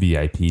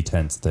VIP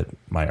tents that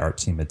my art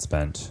team had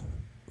spent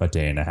a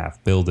day and a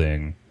half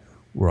building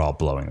were all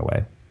blowing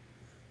away.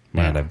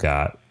 Yeah. And I've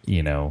got,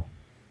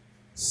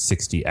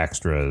 60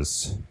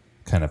 extras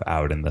kind of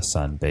out in the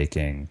sun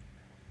baking.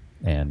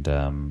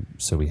 And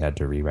so we had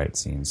to rewrite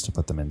scenes to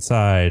put them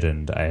inside.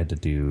 And I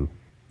had to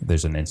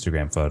there's an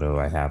Instagram photo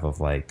I have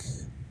of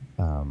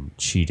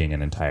cheating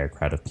an entire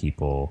crowd of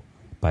people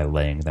by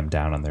laying them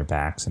down on their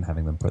backs and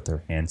having them put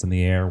their hands in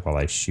the air while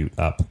I shoot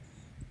up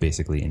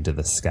basically into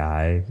the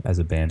sky as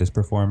a band is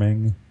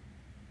performing.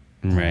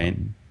 Right.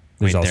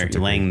 Wait, they're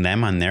laying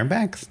them on their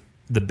backs?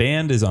 The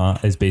band is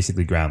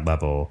basically ground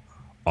level.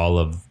 All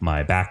of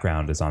my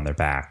background is on their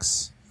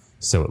backs.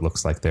 So it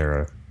looks like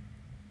they're,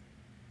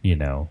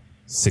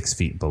 6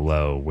 feet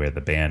below where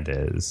the band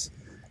is.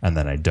 And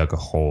then I dug a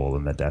hole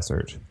in the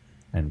desert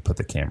and put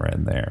the camera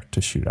in there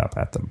to shoot up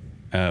at them.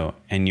 Oh,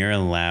 and you're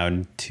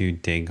allowed to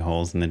dig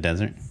holes in the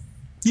desert?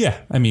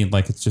 Yeah. I mean,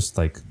 it's just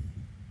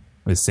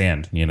with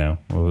sand,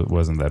 it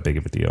wasn't that big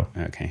of a deal.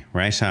 Okay.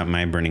 Where I shot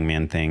my Burning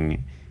Man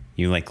thing,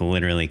 you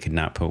literally could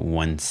not put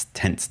one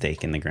tent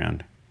stake in the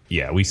ground.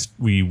 Yeah,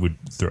 we would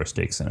throw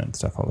stakes in it and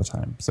stuff all the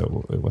time.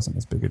 So it wasn't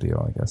as big a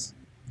deal, I guess.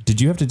 Did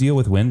you have to deal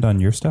with wind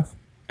on your stuff?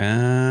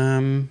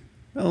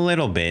 A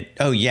little bit.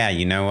 Oh, yeah.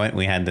 You know what?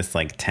 We had this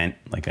tent,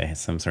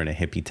 some sort of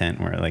hippie tent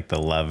where the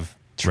love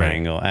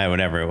triangle,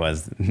 whatever it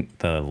was,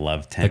 the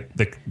love tent.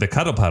 The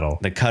cuddle puddle.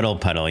 The cuddle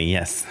puddle.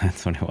 Yes,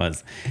 that's what it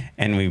was.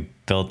 And we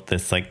built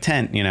this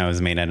tent, it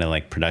was made out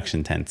of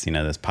production tents,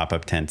 those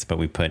pop-up tents. But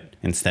we put,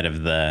 instead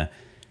of the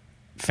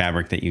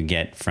fabric that you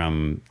get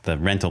from the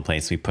rental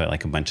place, we put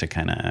a bunch of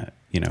kind of,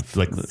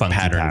 funky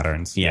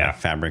patterns. Yeah,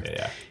 fabric.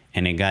 Yeah.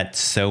 And it got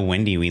so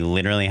windy, we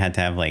literally had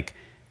to have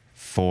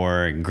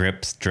 4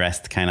 grips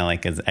dressed kind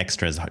of as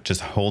extras, just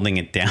holding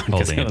it down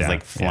because it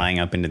was flying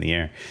up into the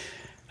air.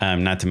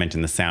 Not to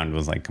mention the sound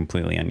was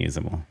completely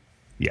unusable.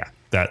 Yeah,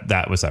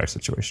 that was our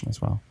situation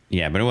as well.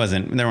 Yeah, but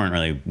there weren't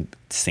really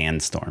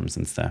sandstorms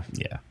and stuff.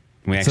 Yeah.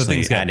 We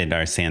actually added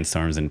our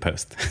sandstorms in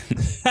post.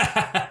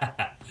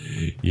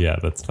 Yeah,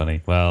 that's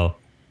funny. Well,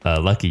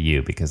 lucky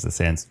you, because a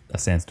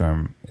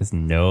sandstorm is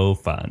no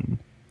fun.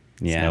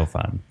 It's no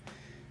fun.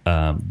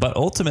 But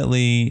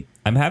ultimately,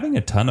 I'm having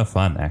a ton of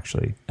fun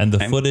actually, and the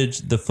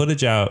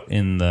footage out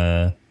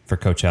for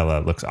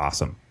Coachella looks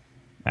awesome.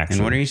 Actually,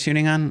 and what are you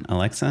shooting on,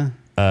 Alexa?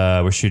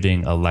 We're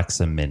shooting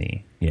Alexa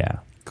Mini. Yeah,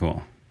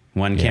 cool.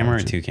 One camera or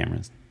two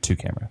cameras? Two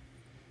camera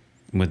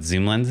with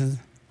zoom lenses.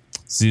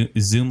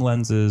 Zoom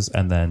lenses,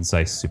 and then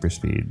Zeiss super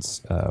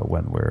speeds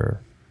when we're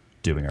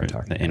doing our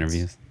talking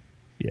interviews.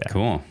 Yeah,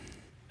 cool.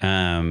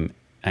 I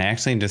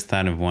actually just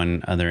thought of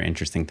one other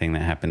interesting thing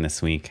that happened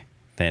this week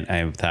that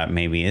I thought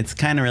maybe it's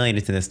kind of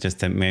related to this, just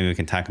to maybe we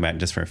can talk about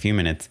just for a few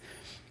minutes,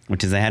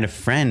 which is I had a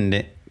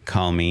friend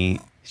call me.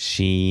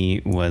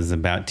 She was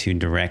about to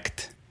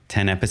direct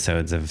 10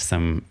 episodes of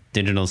some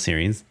digital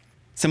series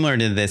similar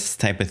to this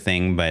type of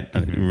thing, but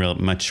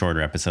much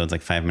shorter episodes,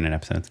 like 5-minute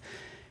episodes.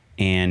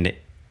 And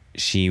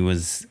she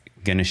was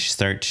going to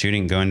start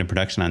shooting, go into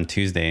production on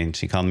Tuesday. And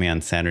she called me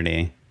on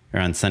Sunday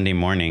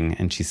morning.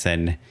 And she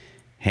said,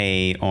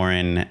 "Hey,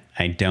 Oren,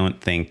 I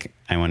don't think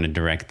I want to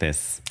direct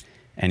this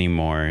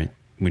anymore.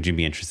 Would you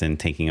be interested in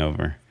taking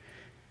over?"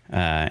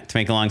 To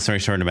make a long story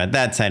short about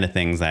that side of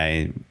things,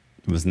 I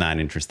was not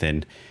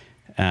interested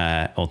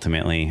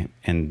ultimately.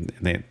 And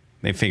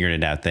they figured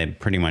it out that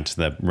pretty much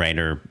the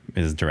writer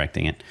is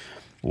directing it.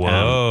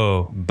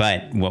 Whoa.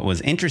 But what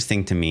was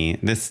interesting to me,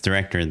 this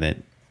director that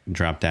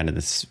dropped out of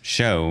this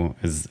show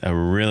is a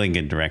really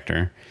good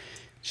director.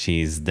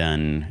 She's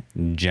done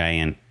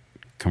giant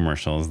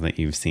commercials that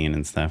you've seen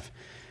and stuff.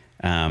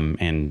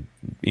 And,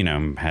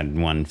 had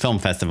won film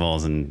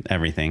festivals and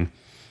everything.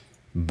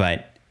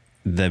 But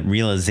the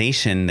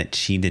realization that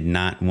she did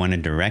not want to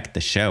direct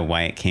the show,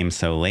 why it came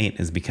so late,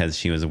 is because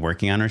she was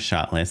working on her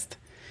shot list.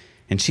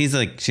 And she's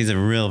a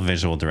real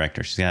visual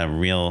director. She's got a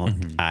real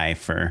eye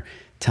for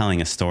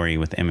telling a story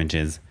with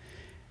images.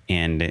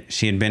 And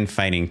she had been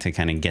fighting to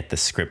kind of get the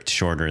script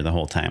shorter the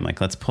whole time.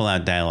 Like, let's pull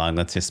out dialogue.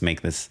 Let's just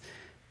make this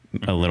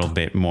a little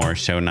bit more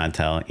show, not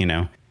tell,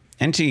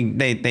 And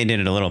they did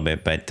it a little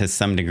bit, but to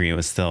some degree, it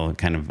was still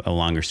kind of a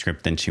longer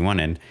script than she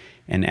wanted.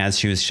 And as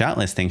she was shot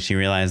listing, she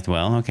realized,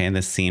 well, okay,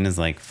 this scene is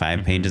like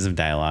 5 pages of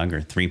dialogue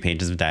or 3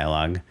 pages of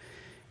dialogue.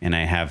 And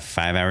I have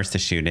 5 hours to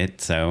shoot it.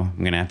 So I'm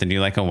going to have to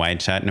do like a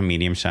wide shot and a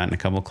medium shot and a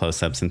couple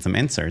close-ups and some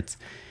inserts.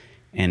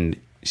 And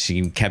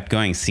she kept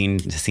going scene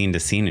to scene to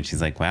scene. And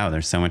she's like, wow,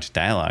 there's so much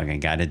dialogue. I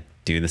got to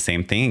do the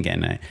same thing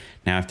again. I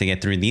now have to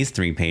get through these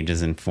 3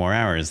 pages in 4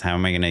 hours. How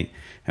am I going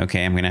to,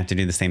 okay, I'm going to have to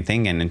do the same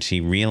thing again. And she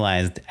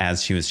realized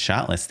as she was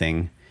shot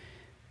listing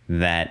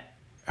that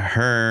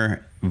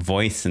her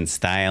voice and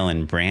style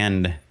and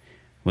brand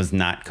was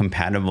not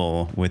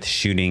compatible with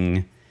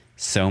shooting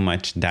so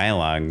much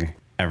dialogue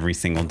every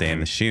single day of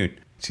the shoot.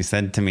 She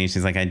said to me,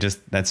 she's like,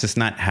 that's just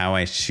not how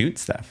I shoot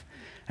stuff.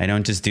 I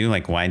don't just do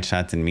like wide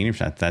shots and medium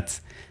shots.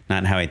 That's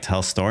not how I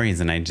tell stories.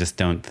 And I just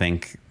don't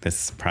think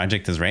this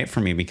project is right for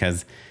me,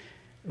 because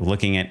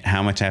looking at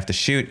how much I have to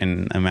shoot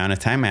and the amount of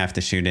time I have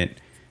to shoot it,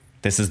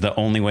 this is the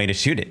only way to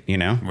shoot it,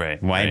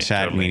 Right. Wide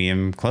shot, totally.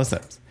 Medium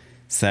close-ups.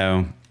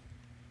 So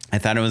I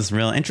thought it was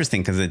real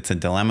interesting because it's a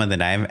dilemma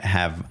that I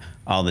have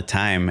all the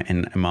time.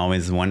 And I'm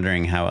always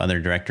wondering how other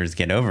directors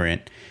get over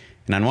it.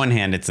 And on one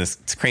hand, it's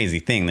a crazy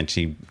thing that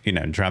she,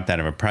 dropped out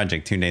of a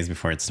project 2 days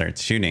before it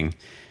starts shooting.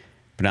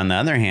 But on the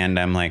other hand,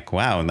 I'm like,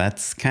 wow,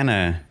 that's kind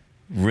of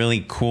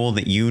really cool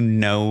that you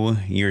know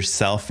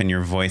yourself and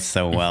your voice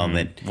so well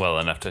that... Well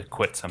enough to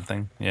quit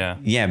something. Yeah.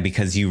 Yeah,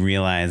 because you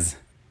realize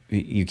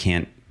you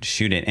can't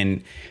shoot it.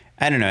 And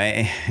I don't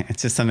know,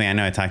 it's just something I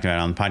know I talked about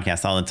on the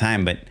podcast all the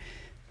time, but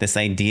this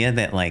idea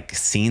that like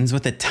scenes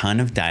with a ton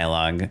of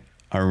dialogue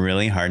are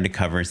really hard to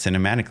cover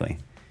cinematically.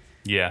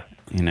 Yeah.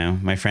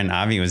 My friend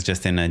Avi was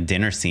just in a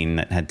dinner scene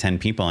that had 10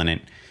 people in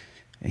it.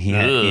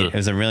 It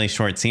was a really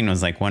short scene. It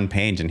was like 1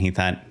 page, and he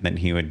thought that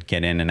he would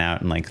get in and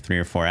out in like 3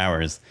 or 4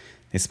 hours.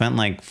 They spent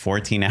like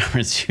 14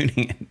 hours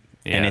shooting it.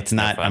 Yeah, and it's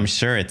not, I'm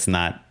sure it's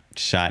not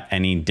shot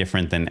any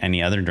different than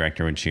any other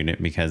director would shoot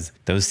it, because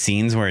those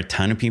scenes where a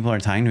ton of people are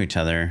talking to each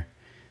other,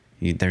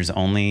 there's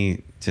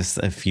only just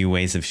a few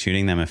ways of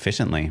shooting them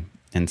efficiently.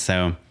 And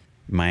so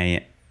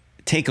my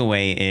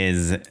takeaway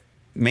is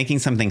making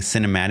something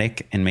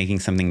cinematic and making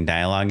something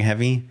dialogue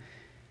heavy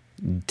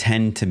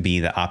tend to be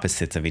the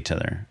opposites of each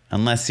other.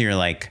 Unless you're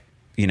like,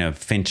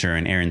 Fincher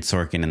and Aaron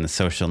Sorkin in The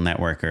Social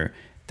Network, or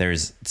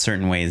there's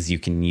certain ways you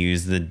can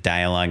use the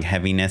dialogue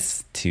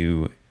heaviness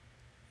to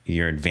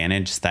your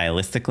advantage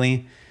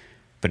stylistically.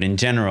 But in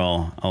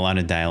general, a lot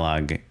of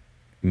dialogue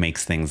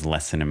makes things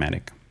less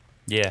cinematic.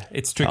 Yeah,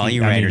 it's tricky. All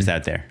you writers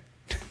out there.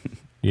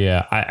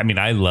 Yeah,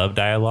 I love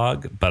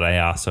dialogue, but I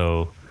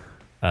also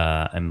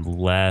am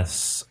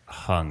less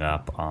hung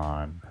up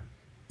on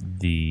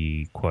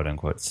the quote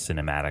unquote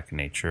cinematic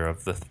nature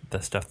of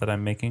the stuff that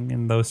I'm making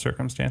in those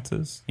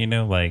circumstances.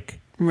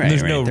 Right,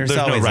 there's no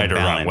right or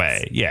wrong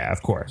way. Yeah,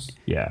 of course.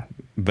 Yeah.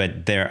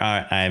 But there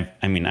are,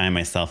 I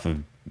myself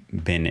have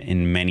been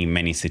in many,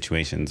 many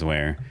situations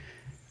where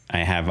I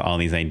have all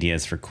these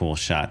ideas for cool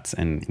shots,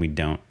 and we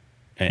don't,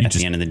 at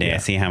the end of the day, I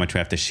see how much we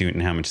have to shoot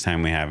and how much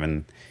time we have,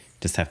 and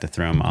just have to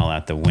throw them all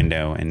out the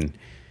window. And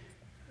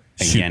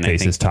again, shoot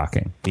faces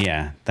talking.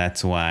 Yeah,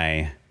 that's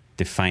why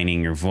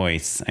defining your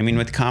voice. I mean,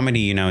 with comedy,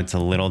 you know, it's a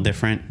little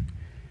different,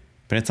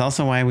 but it's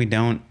also why we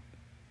don't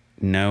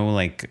know,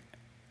 like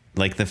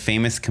the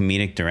famous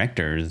comedic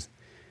directors,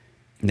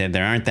 that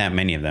there aren't that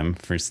many of them,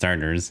 for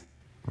starters.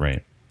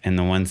 Right. And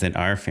the ones that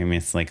are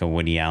famous, like a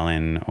Woody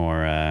Allen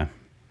or, I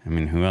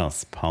mean, who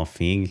else? Paul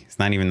Feig. He's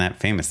not even that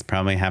famous.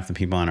 Probably half the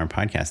people on our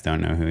podcast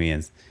don't know who he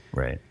is.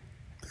 Right.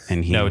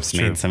 And he's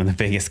made some of the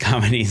biggest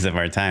comedies of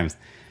our times.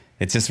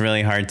 It's just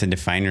really hard to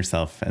define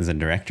yourself as a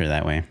director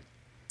that way.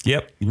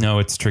 Yep. No,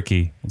 it's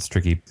tricky. It's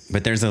tricky.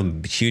 But there's a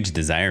huge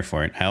desire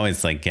for it. I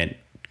always like get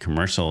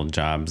commercial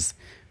jobs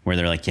where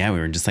they're like, yeah, we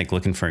were just like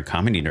looking for a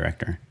comedy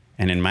director.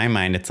 And in my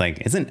mind, it's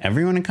like, isn't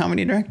everyone a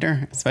comedy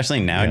director? Especially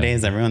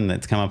nowadays, everyone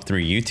that's come up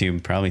through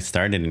YouTube probably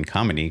started in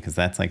comedy because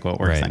that's like what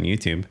works on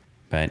YouTube.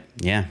 But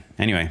yeah,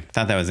 anyway,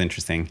 thought that was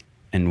interesting.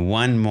 And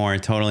one more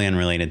totally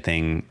unrelated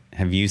thing.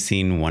 Have you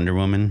seen Wonder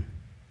Woman?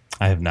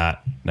 I have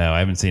not. No, I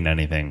haven't seen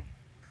anything.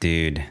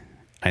 Dude,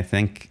 I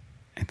think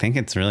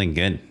it's really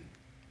good.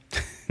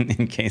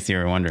 In case you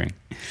were wondering,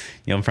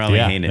 you'll probably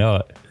hate it.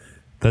 No,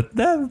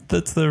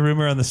 that's the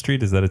rumor on the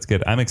street, is that it's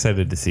good. I'm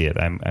excited to see it.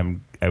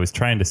 I was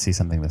trying to see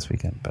something this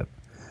weekend, but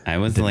I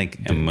was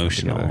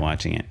emotional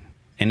watching it.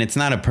 And it's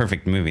not a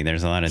perfect movie.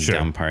 There's a lot of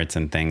dumb parts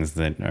and things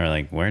that are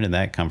like, where did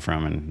that come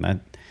from? And that,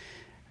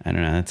 I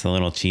don't know, that's a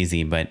little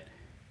cheesy, but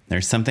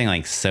there's something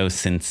like so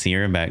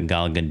sincere about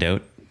Gal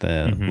Gadot,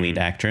 the lead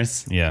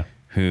actress,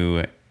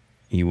 who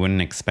you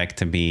wouldn't expect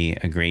to be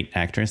a great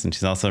actress. And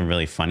she's also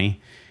really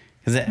funny.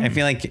 Because I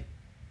feel like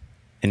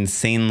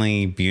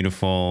insanely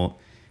beautiful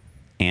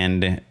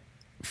and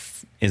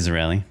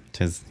Israeli, which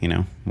is, you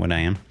know, what I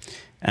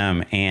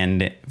am,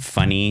 and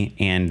funny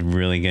and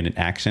really good at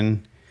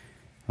action.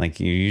 Like,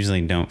 you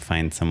usually don't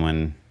find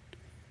someone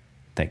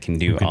that can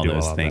do all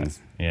those things.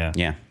 Yeah.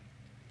 Yeah.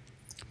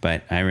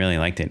 But I really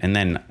liked it. And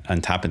then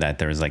on top of that,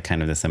 there was like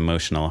kind of this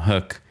emotional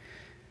hook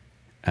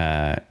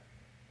that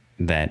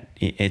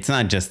it's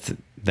not just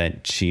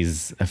that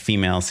she's a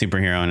female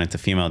superhero and it's a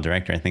female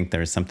director. I think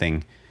there's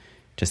something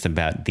just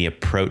about the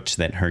approach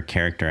that her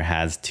character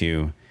has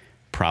to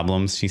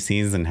problems she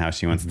sees and how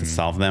she wants to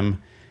solve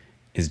them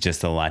is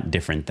just a lot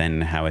different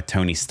than how a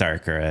Tony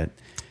Stark or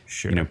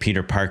a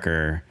Peter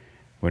Parker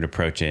would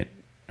approach it,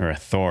 or a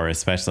Thor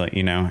especially,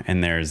 you know.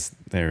 And there's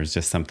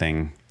just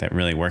something that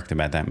really worked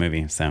about that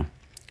movie. So I'm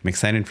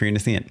excited for you to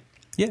see it.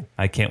 Yeah,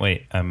 I can't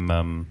wait.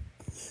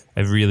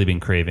 I've really been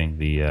craving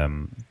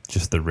the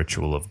just the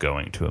ritual of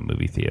going to a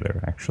movie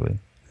theater, actually.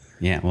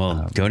 Yeah,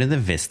 well, go to the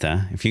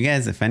Vista. If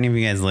any of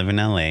you guys live in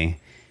LA,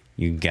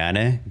 you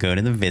gotta go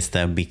to the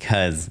Vista,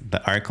 because the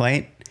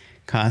ArcLight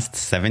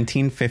costs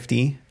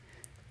 $17.50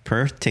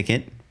 per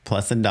ticket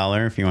plus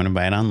 $1 if you want to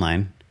buy it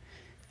online.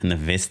 And the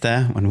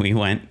Vista, when we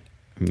went,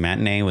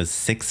 matinee was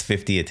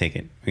 $6.50 a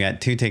ticket. We got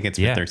 2 tickets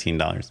for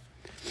 $13.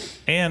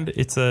 And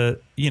it's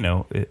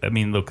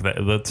look,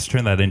 let's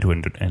turn that into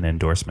an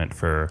endorsement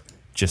for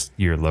just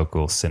your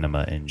local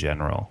cinema in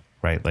general,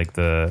 right? Like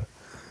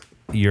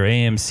your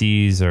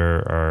AMCs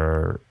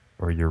or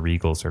your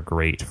Regals are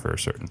great for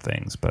certain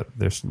things, but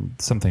there's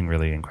something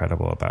really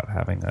incredible about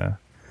having a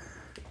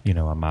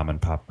mom and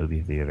pop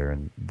movie theater,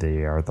 and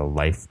they are the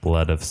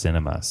lifeblood of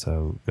cinema.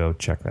 So go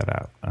check that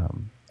out.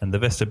 And the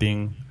Vista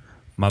being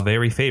my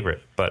very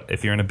favorite, but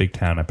if you're in a big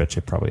town, I bet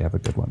you probably have a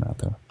good one out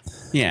there.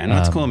 Yeah, and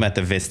what's cool about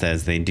the Vista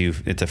is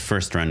it's a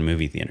first run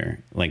movie theater.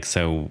 Like,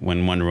 so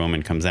when Wonder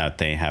Woman comes out,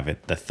 they have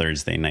it the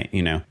Thursday night,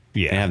 you know?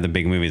 Yeah. They have the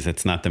big movies.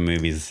 It's not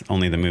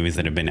only the movies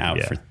that have been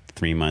out for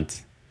 3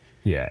 months.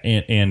 Yeah,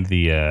 and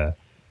the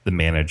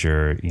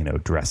manager,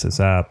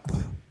 dresses up.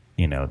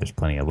 There's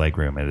plenty of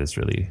legroom. It is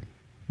really,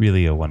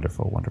 really a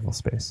wonderful, wonderful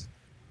space.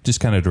 Just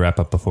kind of to wrap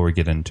up before we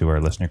get into our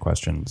listener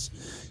questions,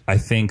 I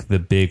think the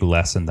big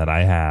lesson that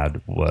I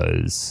had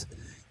was,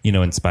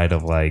 in spite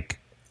of like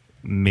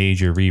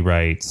major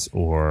rewrites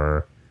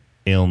or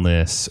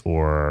illness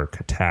or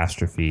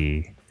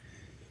catastrophe,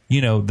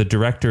 the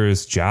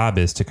director's job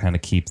is to kind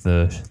of keep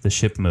the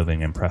ship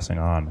moving and pressing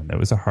on. And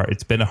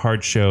it's been a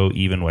hard show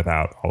even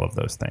without all of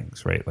those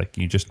things, right? Like,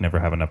 you just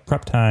never have enough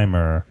prep time,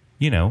 or,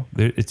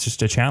 it's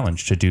just a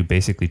challenge to do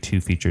basically 2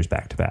 features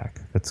back to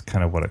back. That's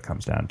kind of what it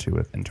comes down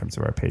to in terms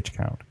of our page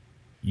count.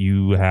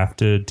 You have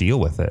to deal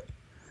with it.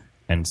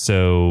 And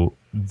so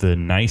the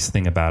nice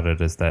thing about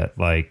it is that,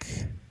 like,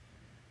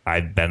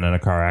 I've been in a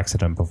car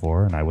accident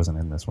before, and I wasn't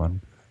in this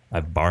one.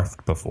 I've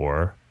barfed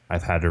before.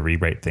 I've had to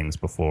rewrite things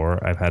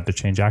before. I've had to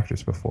change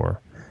actors before.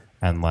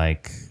 And,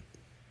 like,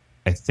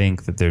 I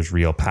think that there's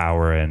real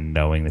power in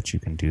knowing that you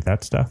can do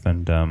that stuff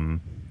and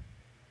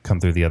come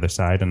through the other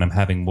side. And I'm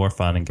having more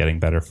fun and getting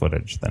better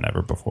footage than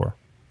ever before.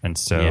 And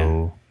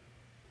so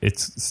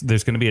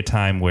there's going to be a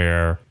time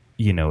where,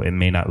 it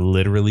may not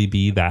literally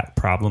be that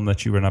problem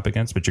that you run up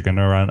against, but you're going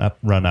to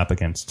run up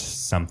against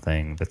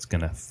something that's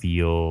going to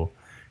feel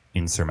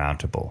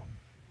insurmountable.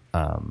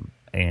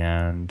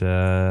 And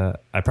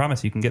I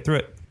promise you can get through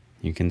it.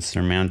 You can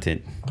surmount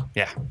it.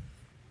 Yeah.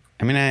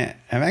 I mean, I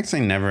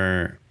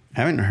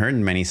haven't heard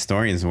many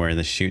stories where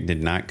the shoot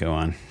did not go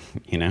on,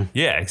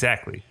 Yeah,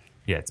 exactly.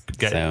 Yeah, it's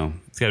got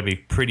to be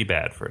pretty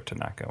bad for it to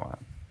not go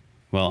on.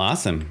 Well,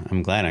 awesome.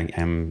 I'm glad.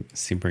 I'm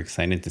super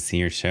excited to see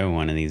your show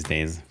one of these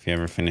days if you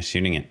ever finish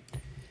shooting it.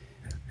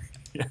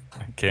 Yeah,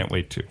 I can't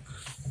wait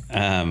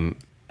to.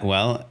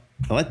 Well,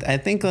 I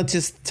think let's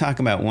just talk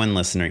about one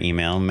listener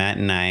email. Matt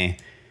and I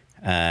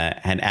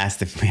had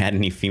asked if we had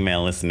any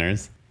female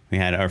listeners. We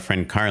had our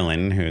friend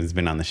Carlin, who has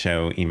been on the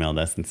show, emailed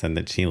us and said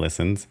that she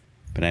listens,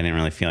 but I didn't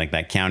really feel like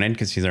that counted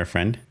because she's our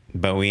friend.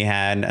 But we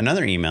had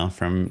another email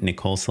from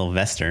Nicole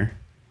Sylvester.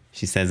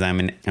 She says, I'm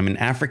an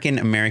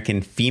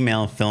African-American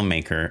female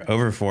filmmaker,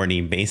 over 40,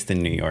 based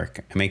in New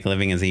York. I make a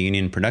living as a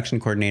union production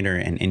coordinator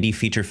and indie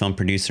feature film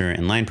producer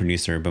and line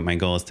producer, but my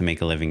goal is to make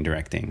a living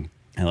directing.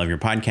 I love your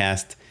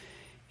podcast.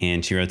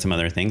 And she wrote some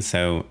other things.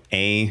 So,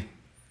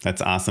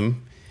 that's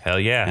awesome. Hell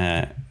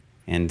yeah.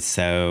 And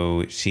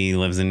so she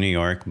lives in New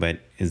York, but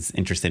is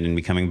interested in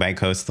becoming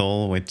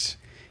bicoastal, which,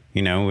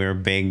 we're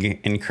big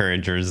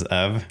encouragers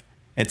of.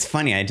 It's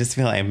funny. I just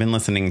feel like I've been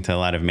listening to a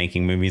lot of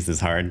Making Movies is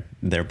Hard,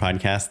 their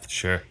podcast.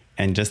 Sure.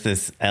 And just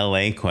this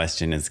LA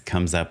question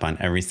comes up on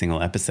every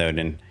single episode.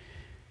 And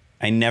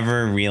I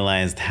never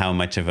realized how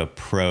much of a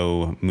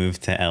pro move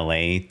to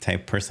LA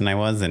type person I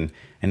was. And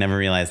I never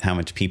realized how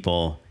much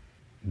people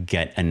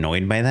get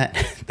annoyed by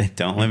that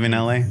don't live in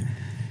LA.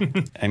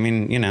 I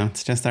mean,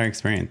 it's just our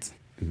experience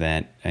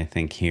that I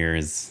think here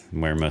is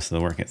where most of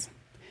the work is.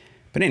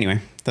 But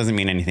anyway, doesn't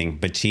mean anything.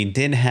 But she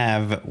did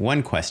have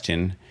one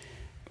question,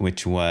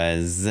 which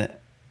was,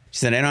 she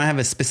said, I don't have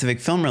a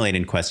specific film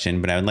related question,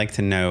 but I would like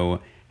to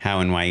know how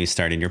and why you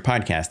started your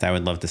podcast. I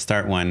would love to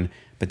start one,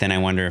 but then I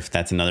wonder if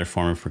that's another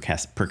form of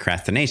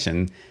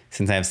procrastination,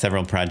 since I have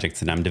several projects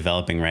that I'm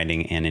developing,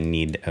 writing, and in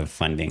need of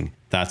funding.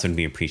 Thoughts would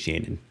be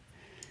appreciated.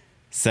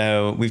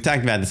 So we've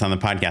talked about this on the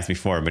podcast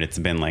before, but it's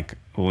been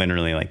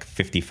literally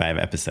 55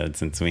 episodes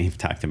since we've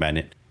talked about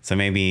it. So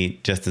maybe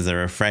just as a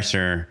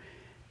refresher,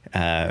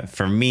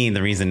 for me,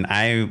 the reason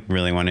I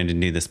really wanted to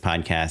do this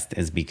podcast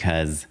is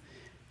because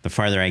the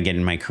farther I get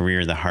in my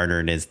career, the harder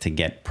it is to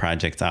get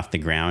projects off the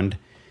ground.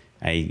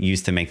 I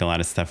used to make a lot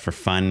of stuff for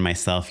fun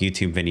myself,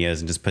 YouTube videos,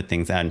 and just put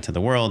things out into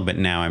the world. But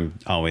now I'm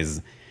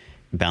always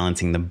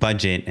balancing the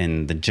budget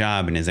and the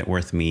job, and is it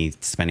worth me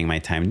spending my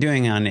time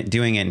doing it,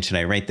 and should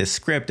I write this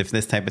script if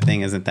this type of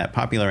thing isn't that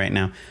popular right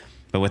now?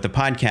 But with the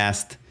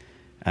podcast,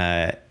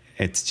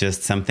 it's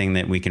just something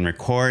that we can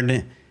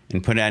record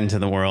and put out into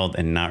the world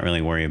and not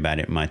really worry about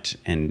it much.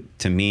 And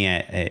to me,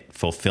 it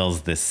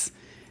fulfills this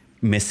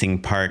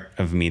missing part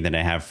of me that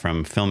I have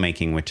from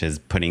filmmaking, which is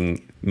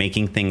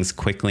making things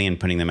quickly and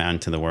putting them out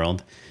into the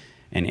world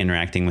and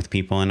interacting with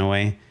people in a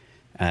way.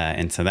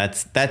 And so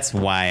that's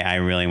why I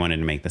really wanted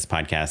to make this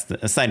podcast,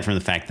 aside from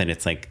the fact that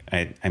it's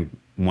I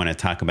want to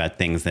talk about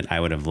things that I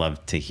would have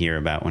loved to hear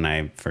about when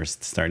I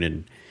first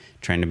started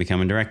trying to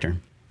become a director.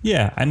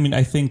 Yeah, I mean,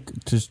 I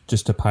think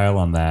just to pile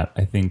on that,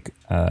 I think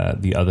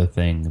the other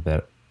thing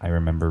that I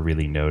remember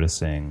really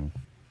noticing,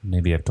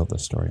 maybe I've told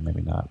this story,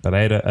 maybe not, but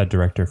I had a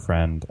director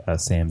friend,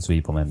 Sam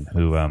Zwiebelman,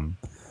 who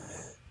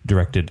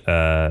directed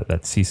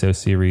that CISO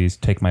series,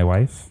 Take My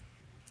Wife.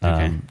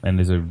 Okay. And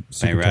is a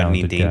super by Rodney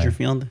talented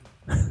Dangerfield?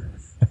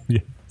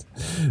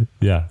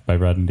 Yeah, by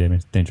Rodney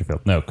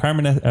Dangerfield. No,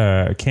 Cameron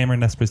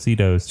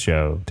Esposito's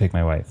show, Take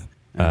My Wife.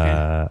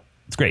 Okay.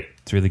 It's great.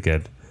 It's really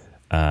good.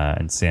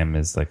 And Sam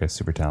is a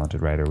super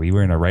talented writer. We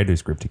were in a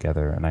writers group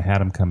together, and I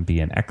had him come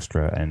be an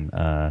extra in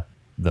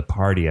the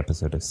party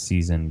episode of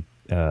season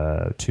 2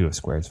 of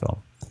Squaresville.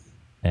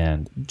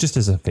 And just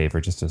as a favor,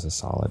 just as a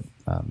solid,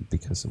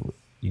 because,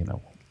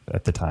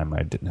 at the time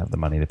I didn't have the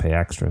money to pay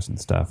extras and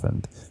stuff,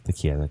 and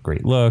he had a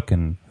great look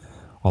and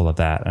all of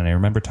that. And I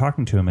remember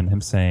talking to him and him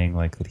saying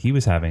that he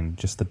was having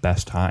just the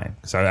best time.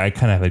 So I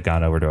kind of had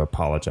gone over to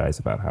apologize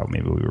about how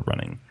maybe we were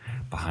running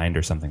behind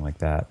or something like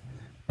that.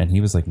 And he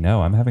was like,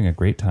 no, I'm having a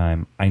great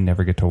time. I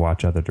never get to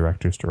watch other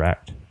directors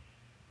direct,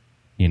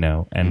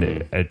 and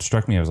it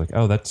struck me. I was like,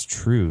 oh, that's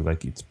true.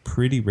 It's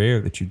pretty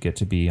rare that you get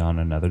to be on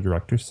another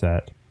director's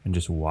set and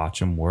just watch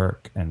them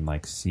work and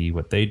see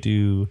what they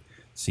do,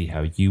 see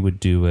how you would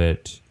do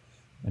it,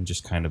 and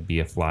just kind of be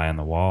a fly on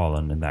the wall.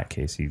 And in that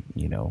case, he,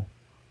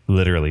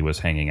 literally was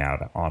hanging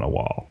out on a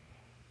wall,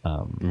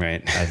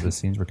 right, as the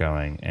scenes were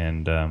going.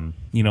 And,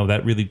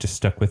 that really just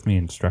stuck with me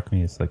and struck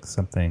me as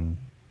something,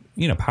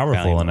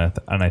 powerful.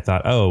 Valuable. And I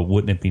thought, oh,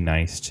 wouldn't it be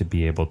nice to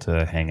be able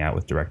to hang out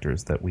with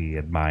directors that we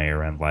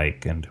admire and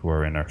like and who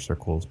are in our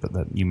circles, but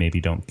that you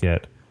maybe don't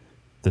get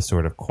the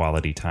sort of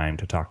quality time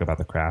to talk about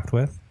the craft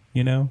with,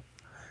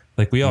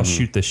 we all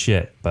shoot the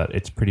shit, but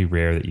it's pretty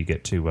rare that you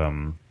get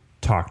to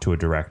talk to a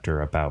director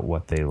about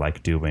what they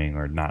like doing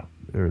or not,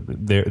 or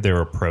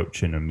their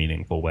approach in a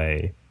meaningful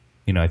way.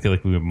 I feel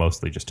like we would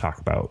mostly just talk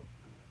about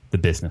the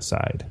business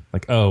side.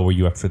 Oh, were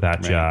you up for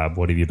that job?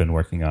 What have you been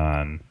working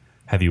on?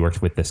 Have you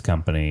worked with this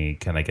company?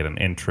 Can I get an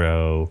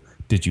intro?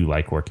 Did you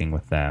like working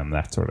with them?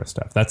 That sort of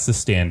stuff. That's the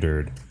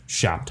standard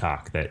shop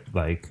talk that,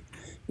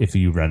 if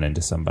you run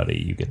into somebody,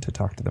 you get to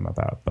talk to them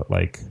about. But,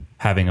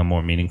 having a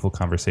more meaningful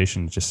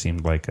conversation just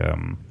seemed like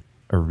a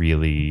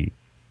really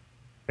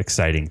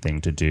exciting thing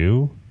to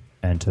do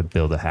and to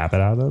build a habit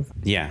out of.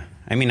 Yeah,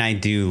 I mean, I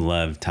do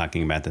love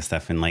talking about this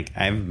stuff. And like,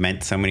 I've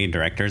met so many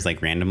directors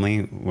like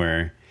randomly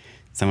where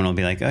someone will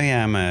be like, oh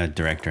yeah, I'm a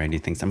director. I do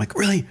things. I'm like,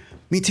 really?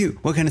 Me too.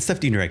 What kind of stuff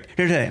do you direct?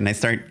 And I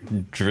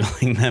start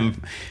drilling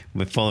them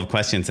full of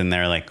questions. And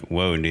they're like,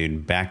 whoa,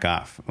 dude, back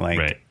off. Like,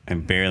 right. I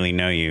barely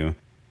know you.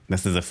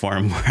 This is a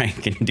forum where I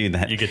can do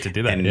that. You get to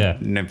do that.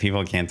 And no,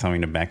 people can't tell me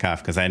to back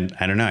off. Cause I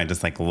don't know. I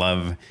just like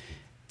love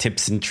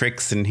tips and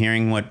tricks and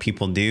hearing what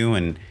people do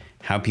and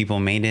how people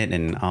made it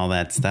and all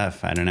that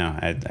stuff. I don't know.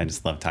 I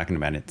just love talking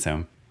about it.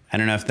 So I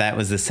don't know if that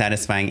was a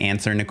satisfying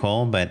answer,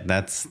 Nicole, but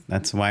that's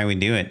why we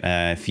do it.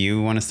 If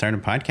you want to start a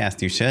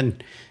podcast, you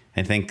should.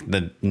 I think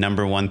the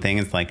number one thing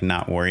is like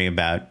not worry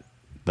about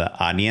the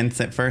audience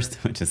at first,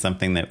 which is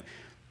something that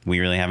we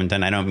really haven't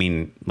done. I don't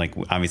mean like,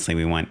 obviously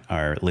we want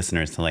our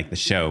listeners to like the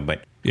show,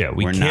 but yeah,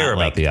 we care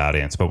about the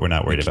audience, but we're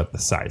not worried about the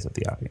size of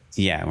the audience.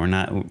 Yeah. We're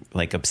not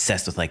like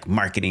obsessed with like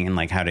marketing and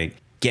like how to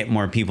get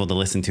more people to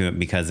listen to it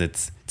because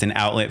it's an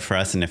outlet for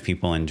us. And if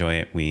people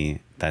enjoy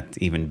it, that's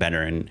even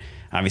better. And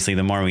obviously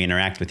the more we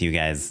interact with you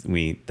guys,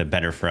 the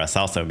better for us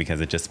also, because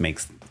it just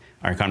makes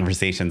our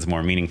conversations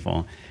more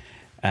meaningful.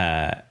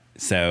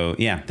 So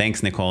yeah,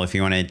 thanks, Nicole. If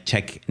you want to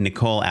check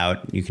Nicole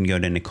out, you can go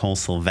to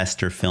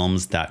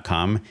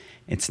NicoleSylvesterFilms.com.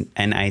 It's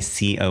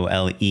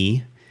Nicole.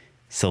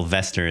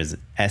 Sylvester is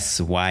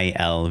Sylvester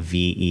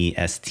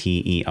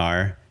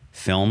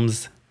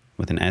films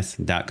with an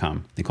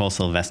S.com.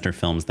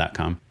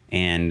 NicoleSylvesterFilms.com.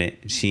 And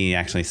she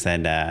actually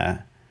said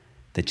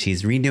that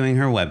she's redoing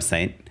her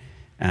website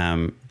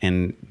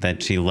and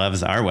that she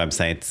loves our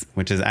websites,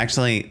 which is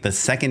actually the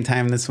second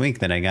time this week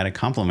that I got a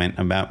compliment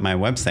about my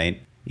website,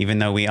 even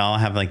though we all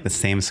have like the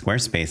same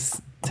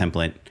Squarespace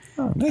template.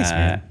 Oh, nice,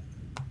 man.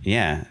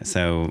 Yeah.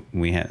 So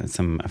we had a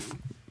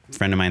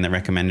friend of mine that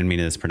recommended me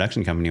to this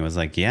production company was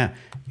like, yeah,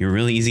 you're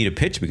really easy to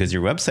pitch because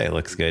your website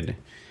looks good.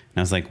 And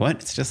I was like, what?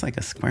 It's just like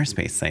a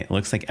Squarespace site. It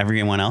looks like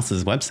everyone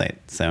else's website.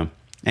 So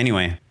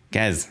anyway,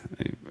 guys,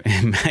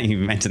 you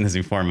mentioned this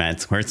before, Matt.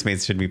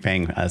 Squarespace should be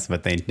paying us,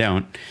 but they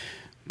don't.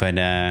 But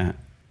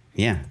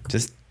yeah,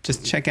 just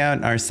check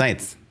out our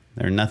sites.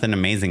 They're nothing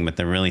amazing, but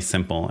they're really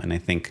simple. And I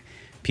think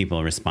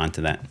people respond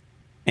to that.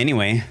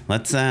 Anyway,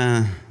 let's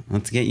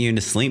get you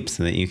to sleep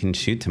so that you can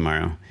shoot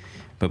tomorrow.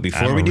 But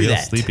before we do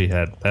that,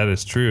 sleepyhead. That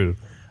is true.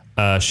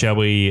 Shall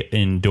we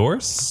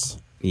endorse?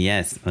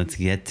 Yes, let's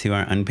get to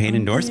our unpaid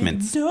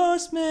endorsements.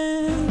 Lauren,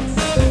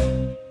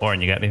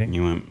 you got anything?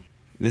 You want?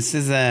 This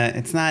is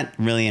it's not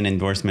really an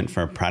endorsement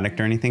for a product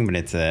or anything, but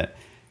it's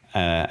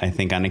I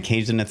think on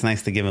occasion it's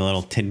nice to give a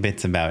little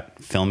tidbits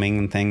about filming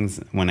and things.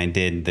 When I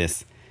did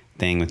this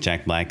thing with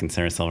Jack Black and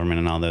Sarah Silverman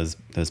and all those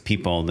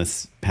people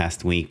this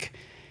past week,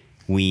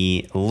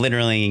 we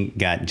literally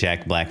got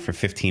Jack Black for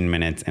 15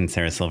 minutes and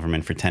Sarah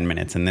Silverman for 10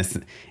 minutes. And this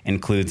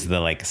includes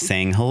the like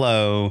saying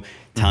hello,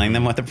 telling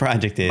them what the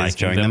project is, Miking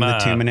showing them the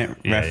up. 2-minute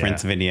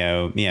reference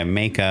video,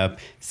 makeup,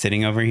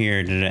 sitting over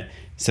here.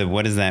 So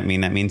what does that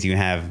mean? That means you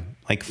have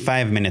like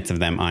 5 minutes of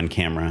them on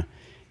camera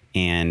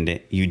and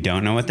you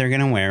don't know what they're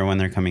going to wear when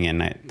they're coming in.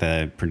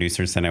 The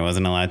producer said I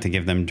wasn't allowed to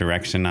give them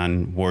direction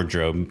on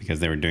wardrobe because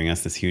they were doing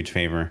us this huge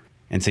favor.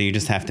 And so you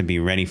just have to be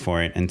ready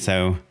for it. And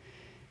so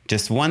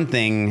just one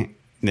thing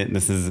that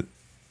this is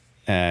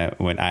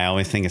what I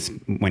always think is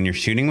when you're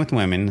shooting with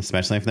women,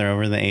 especially if they're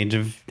over the age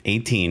of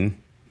 18,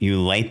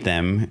 you light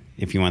them,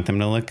 if you want them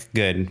to look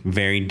good,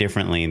 very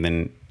differently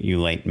than you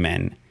light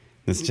men.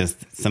 It's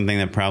just something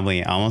that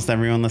probably almost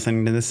everyone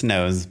listening to this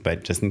knows,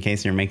 but just in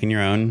case you're making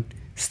your own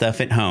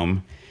stuff at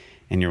home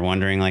and you're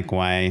wondering like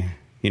why,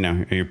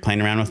 you're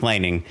playing around with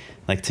lighting.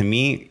 Like to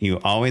me, you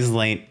always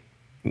light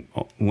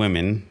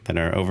women that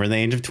are over the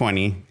age of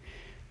 20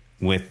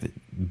 with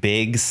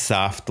big,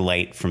 soft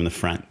light from the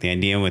front. The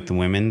idea with the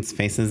women's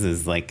faces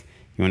is like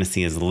you want to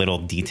see as little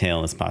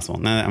detail as possible.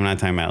 No, I'm not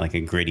talking about like a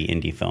gritty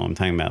indie film. I'm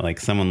talking about like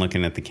someone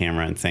looking at the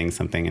camera and saying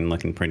something and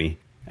looking pretty.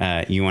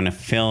 You want to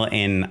fill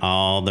in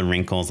all the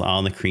wrinkles,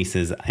 all the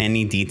creases,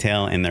 any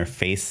detail in their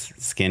face,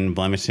 skin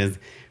blemishes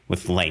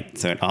with light.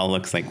 So it all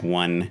looks like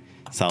one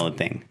solid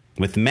thing.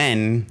 With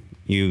men,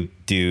 you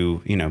do,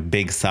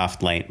 big,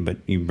 soft light, but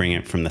you bring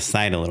it from the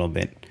side a little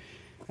bit.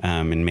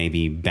 And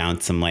maybe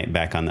bounce some light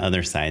back on the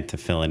other side to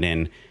fill it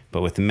in.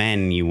 But with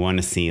men, you want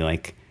to see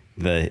like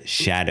the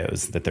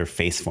shadows that their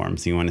face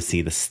forms. You want to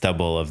see the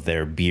stubble of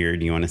their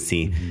beard. You want to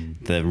see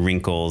the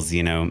wrinkles,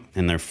 in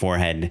their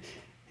forehead.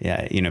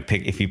 Yeah,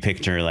 if you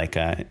picture like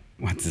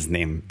what's his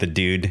name, the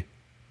dude.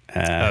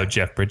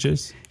 Jeff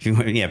Bridges.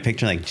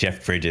 Picture like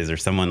Jeff Bridges or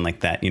someone like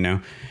that,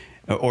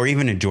 or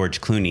even a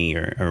George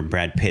Clooney or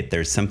Brad Pitt.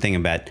 There's something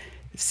about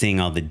seeing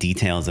all the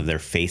details of their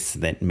face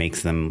that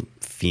makes them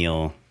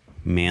feel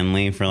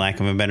manly, for lack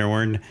of a better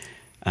word.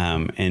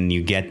 And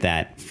you get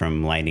that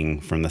from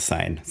lighting from the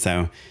side.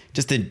 So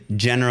just a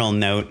general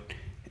note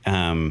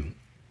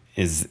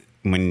is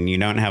when you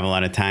don't have a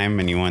lot of time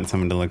and you want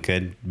someone to look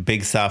good,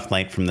 big soft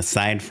light from the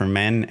side for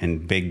men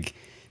and big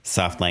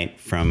soft light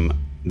from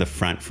the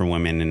front for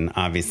women. And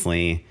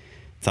obviously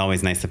it's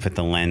always nice to put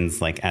the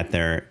lens like at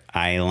their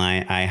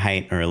eye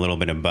height or a little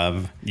bit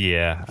above.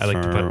 Yeah, I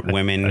like to put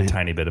women a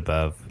tiny bit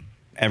above.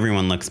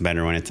 everyone looks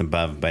better when it's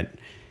above, but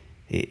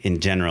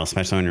in general,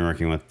 especially when you're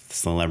working with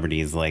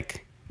celebrities,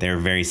 like they're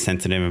very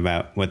sensitive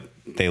about what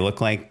they look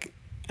like.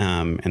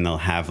 And they'll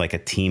have like a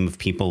team of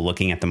people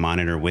looking at the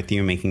monitor with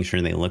you, making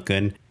sure they look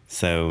good.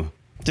 So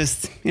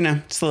just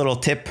a little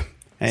tip.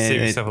 Save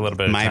yourself a little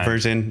bit of my time.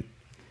 version.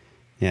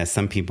 Yeah,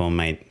 some people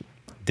might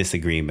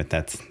disagree, but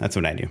that's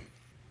what I do.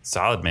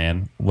 Solid,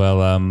 man.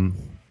 Well,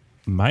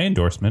 my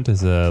endorsement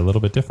is a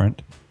little bit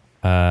different.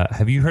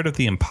 Have you heard of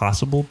the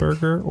Impossible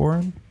Burger,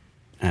 Oren?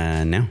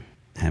 No,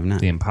 I have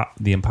not.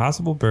 The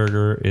Impossible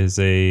Burger is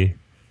a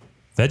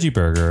veggie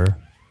burger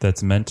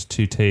that's meant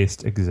to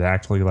taste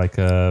exactly like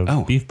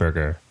a beef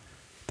burger.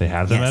 They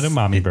have them at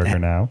Umami Burger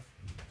now.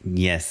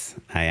 Yes,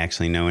 I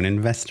actually know an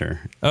investor.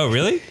 Oh,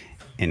 really?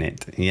 In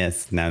it,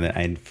 yes. Now that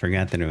I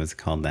forgot that it was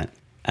called that.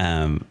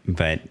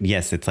 But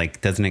yes, it's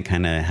like, doesn't it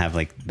kind of have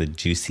like the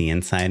juicy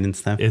inside and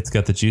stuff? It's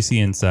got the juicy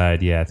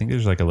inside. Yeah, I think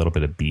there's like a little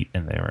bit of beet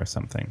in there or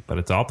something, but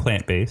it's all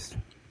plant-based.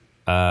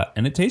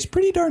 And it tastes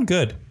pretty darn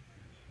good.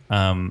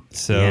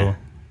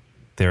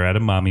 They're at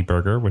Umami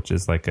Burger, which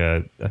is like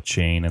a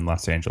chain in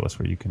Los Angeles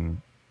where you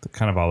can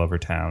kind of all over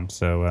town.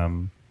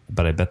 So,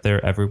 but I bet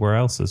they're everywhere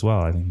else as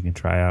well. I think you can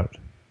try out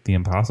the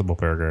Impossible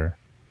Burger.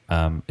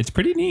 It's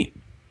pretty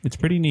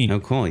neat. Oh,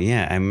 cool.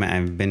 Yeah,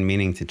 I've been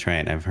meaning to try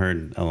it. I've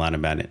heard a lot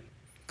about it.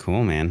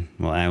 Cool, man.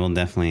 Well, I will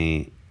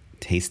definitely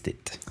taste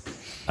it.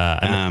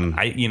 And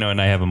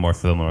I have a more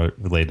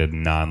film-related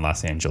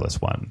non-Los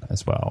Angeles one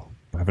as well.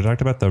 Have I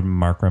talked about the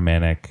Mark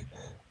Romanek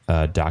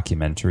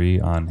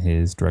documentary on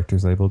his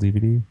director's label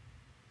DVD?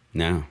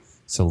 No.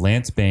 So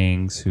Lance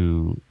Bangs,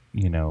 who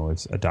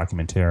is a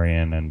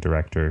documentarian and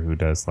director who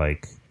does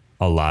like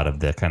a lot of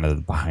the kind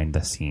of behind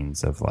the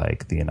scenes of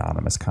like the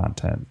anonymous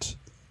content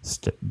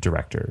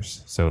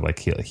directors. So like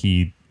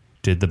he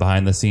did the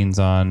behind the scenes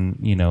on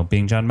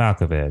Being John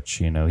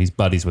Malkovich. He's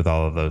buddies with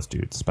all of those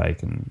dudes,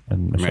 Spike and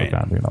Michelle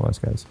Gondry and all those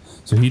guys.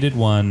 So he did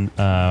one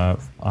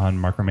on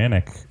Mark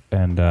Romanek,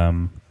 and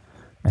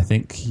I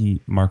think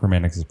Mark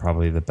Romanek is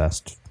probably the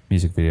best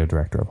music video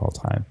director of all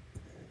time.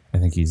 I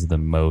think he's the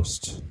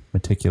most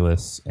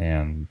meticulous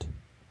and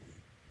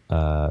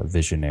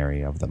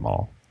visionary of them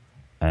all.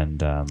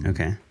 And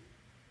okay.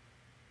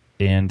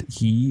 And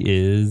he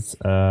is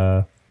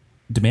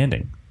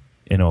demanding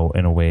in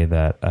a way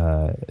that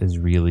is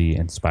really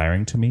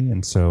inspiring to me.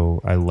 And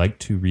so I like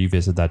to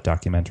revisit that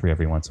documentary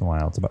every once in a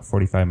while. It's about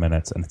 45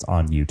 minutes and it's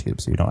on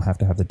YouTube, so you don't have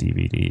to have the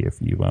DVD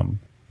if you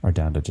are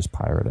down to just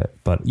pirate it.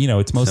 But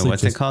it's mostly. So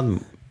what's it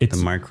called? The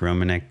Mark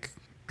Romanek.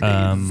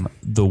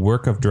 The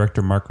work of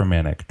director Mark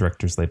Romanek,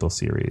 Director's Label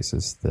series,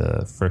 is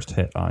the first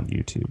hit on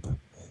YouTube.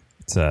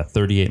 It's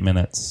 38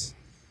 minutes.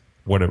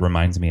 What it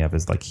reminds me of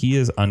is like he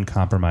is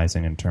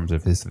uncompromising in terms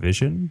of his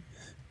vision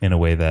in a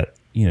way that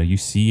you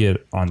see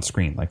it on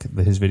screen. Like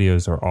his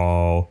videos are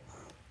all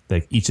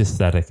like, each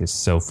aesthetic is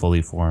so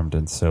fully formed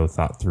and so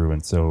thought through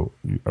and so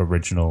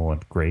original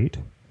and great.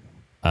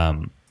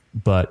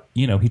 But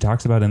he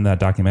talks about in that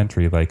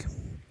documentary, like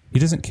he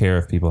doesn't care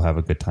if people have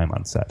a good time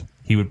on set.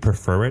 He would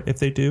prefer it if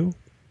they do,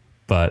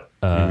 but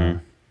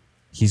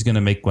he's going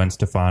to make Gwen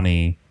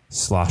Stefani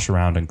slosh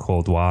around in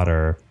cold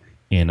water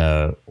in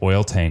a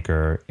oil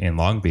tanker in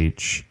Long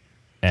Beach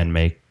and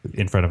make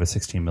in front of a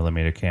 16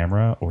 millimeter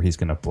camera, or he's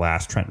going to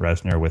blast Trent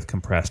Reznor with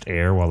compressed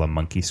air while a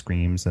monkey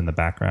screams in the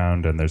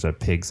background and there's a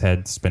pig's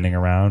head spinning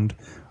around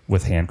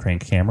with hand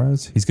crank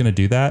cameras. He's going to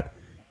do that,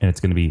 and it's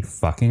going to be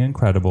fucking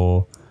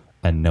incredible,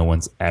 and no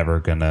one's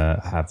ever going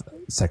to have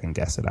second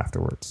guess it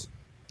afterwards.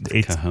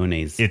 It's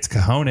cojones. It's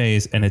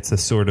cojones, and it's the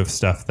sort of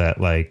stuff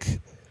that like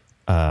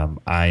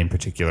I in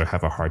particular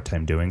have a hard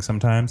time doing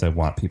sometimes. I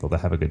want people to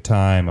have a good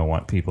time. I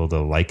want people to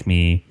like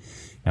me.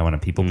 I want to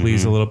people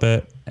please a little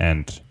bit.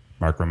 And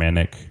Mark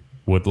Romanek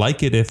would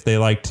like it if they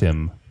liked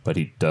him, but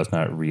he does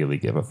not really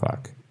give a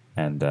fuck.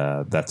 And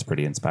that's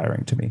pretty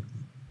inspiring to me.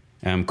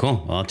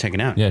 Cool. Well, I'll check it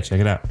out. Yeah, check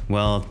it out.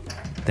 Well,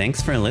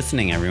 thanks for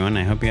listening, everyone.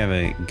 I hope you have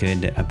a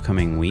good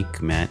upcoming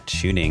week, Matt,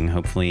 shooting.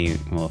 Hopefully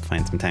we'll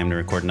find some time to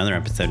record another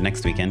episode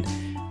next weekend.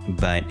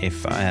 But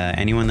if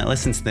anyone that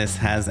listens to this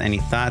has any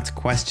thoughts,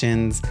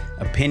 questions,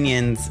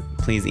 opinions,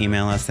 please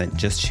email us at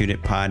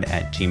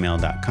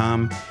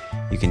justshootitpod@gmail.com.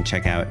 You can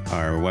check out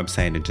our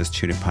website at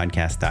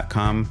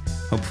justshootitpodcast.com.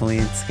 Hopefully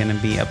it's going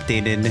to be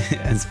updated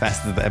as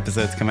fast as the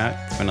episodes come out.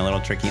 It's been a little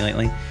tricky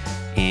lately.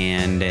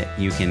 And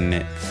you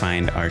can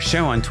find our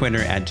show on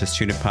Twitter at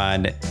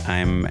justshootitpod.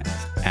 I'm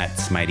at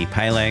Smitey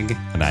Pyleg.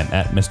 And I'm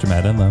at Mr.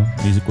 Matt Enlow.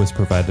 Music was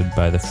provided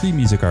by the Free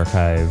Music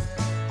Archive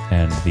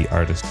and the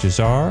artist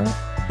Jazar.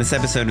 This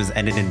episode was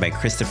edited by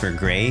Christopher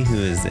Gray, who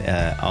is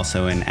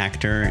also an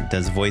actor,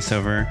 does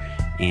voiceover,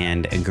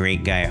 and a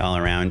great guy all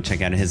around.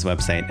 Check out his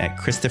website at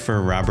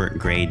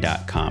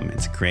ChristopherRobertGray.com.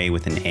 It's Gray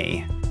with an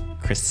A.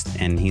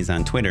 And he's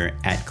on Twitter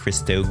at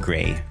Christo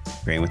Gray,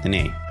 Gray with an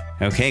A.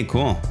 Okay,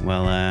 cool.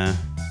 Well,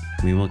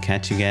 we will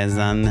catch you guys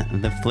on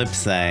the flip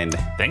side.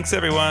 Thanks,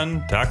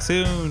 everyone. Talk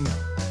soon.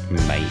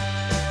 Bye.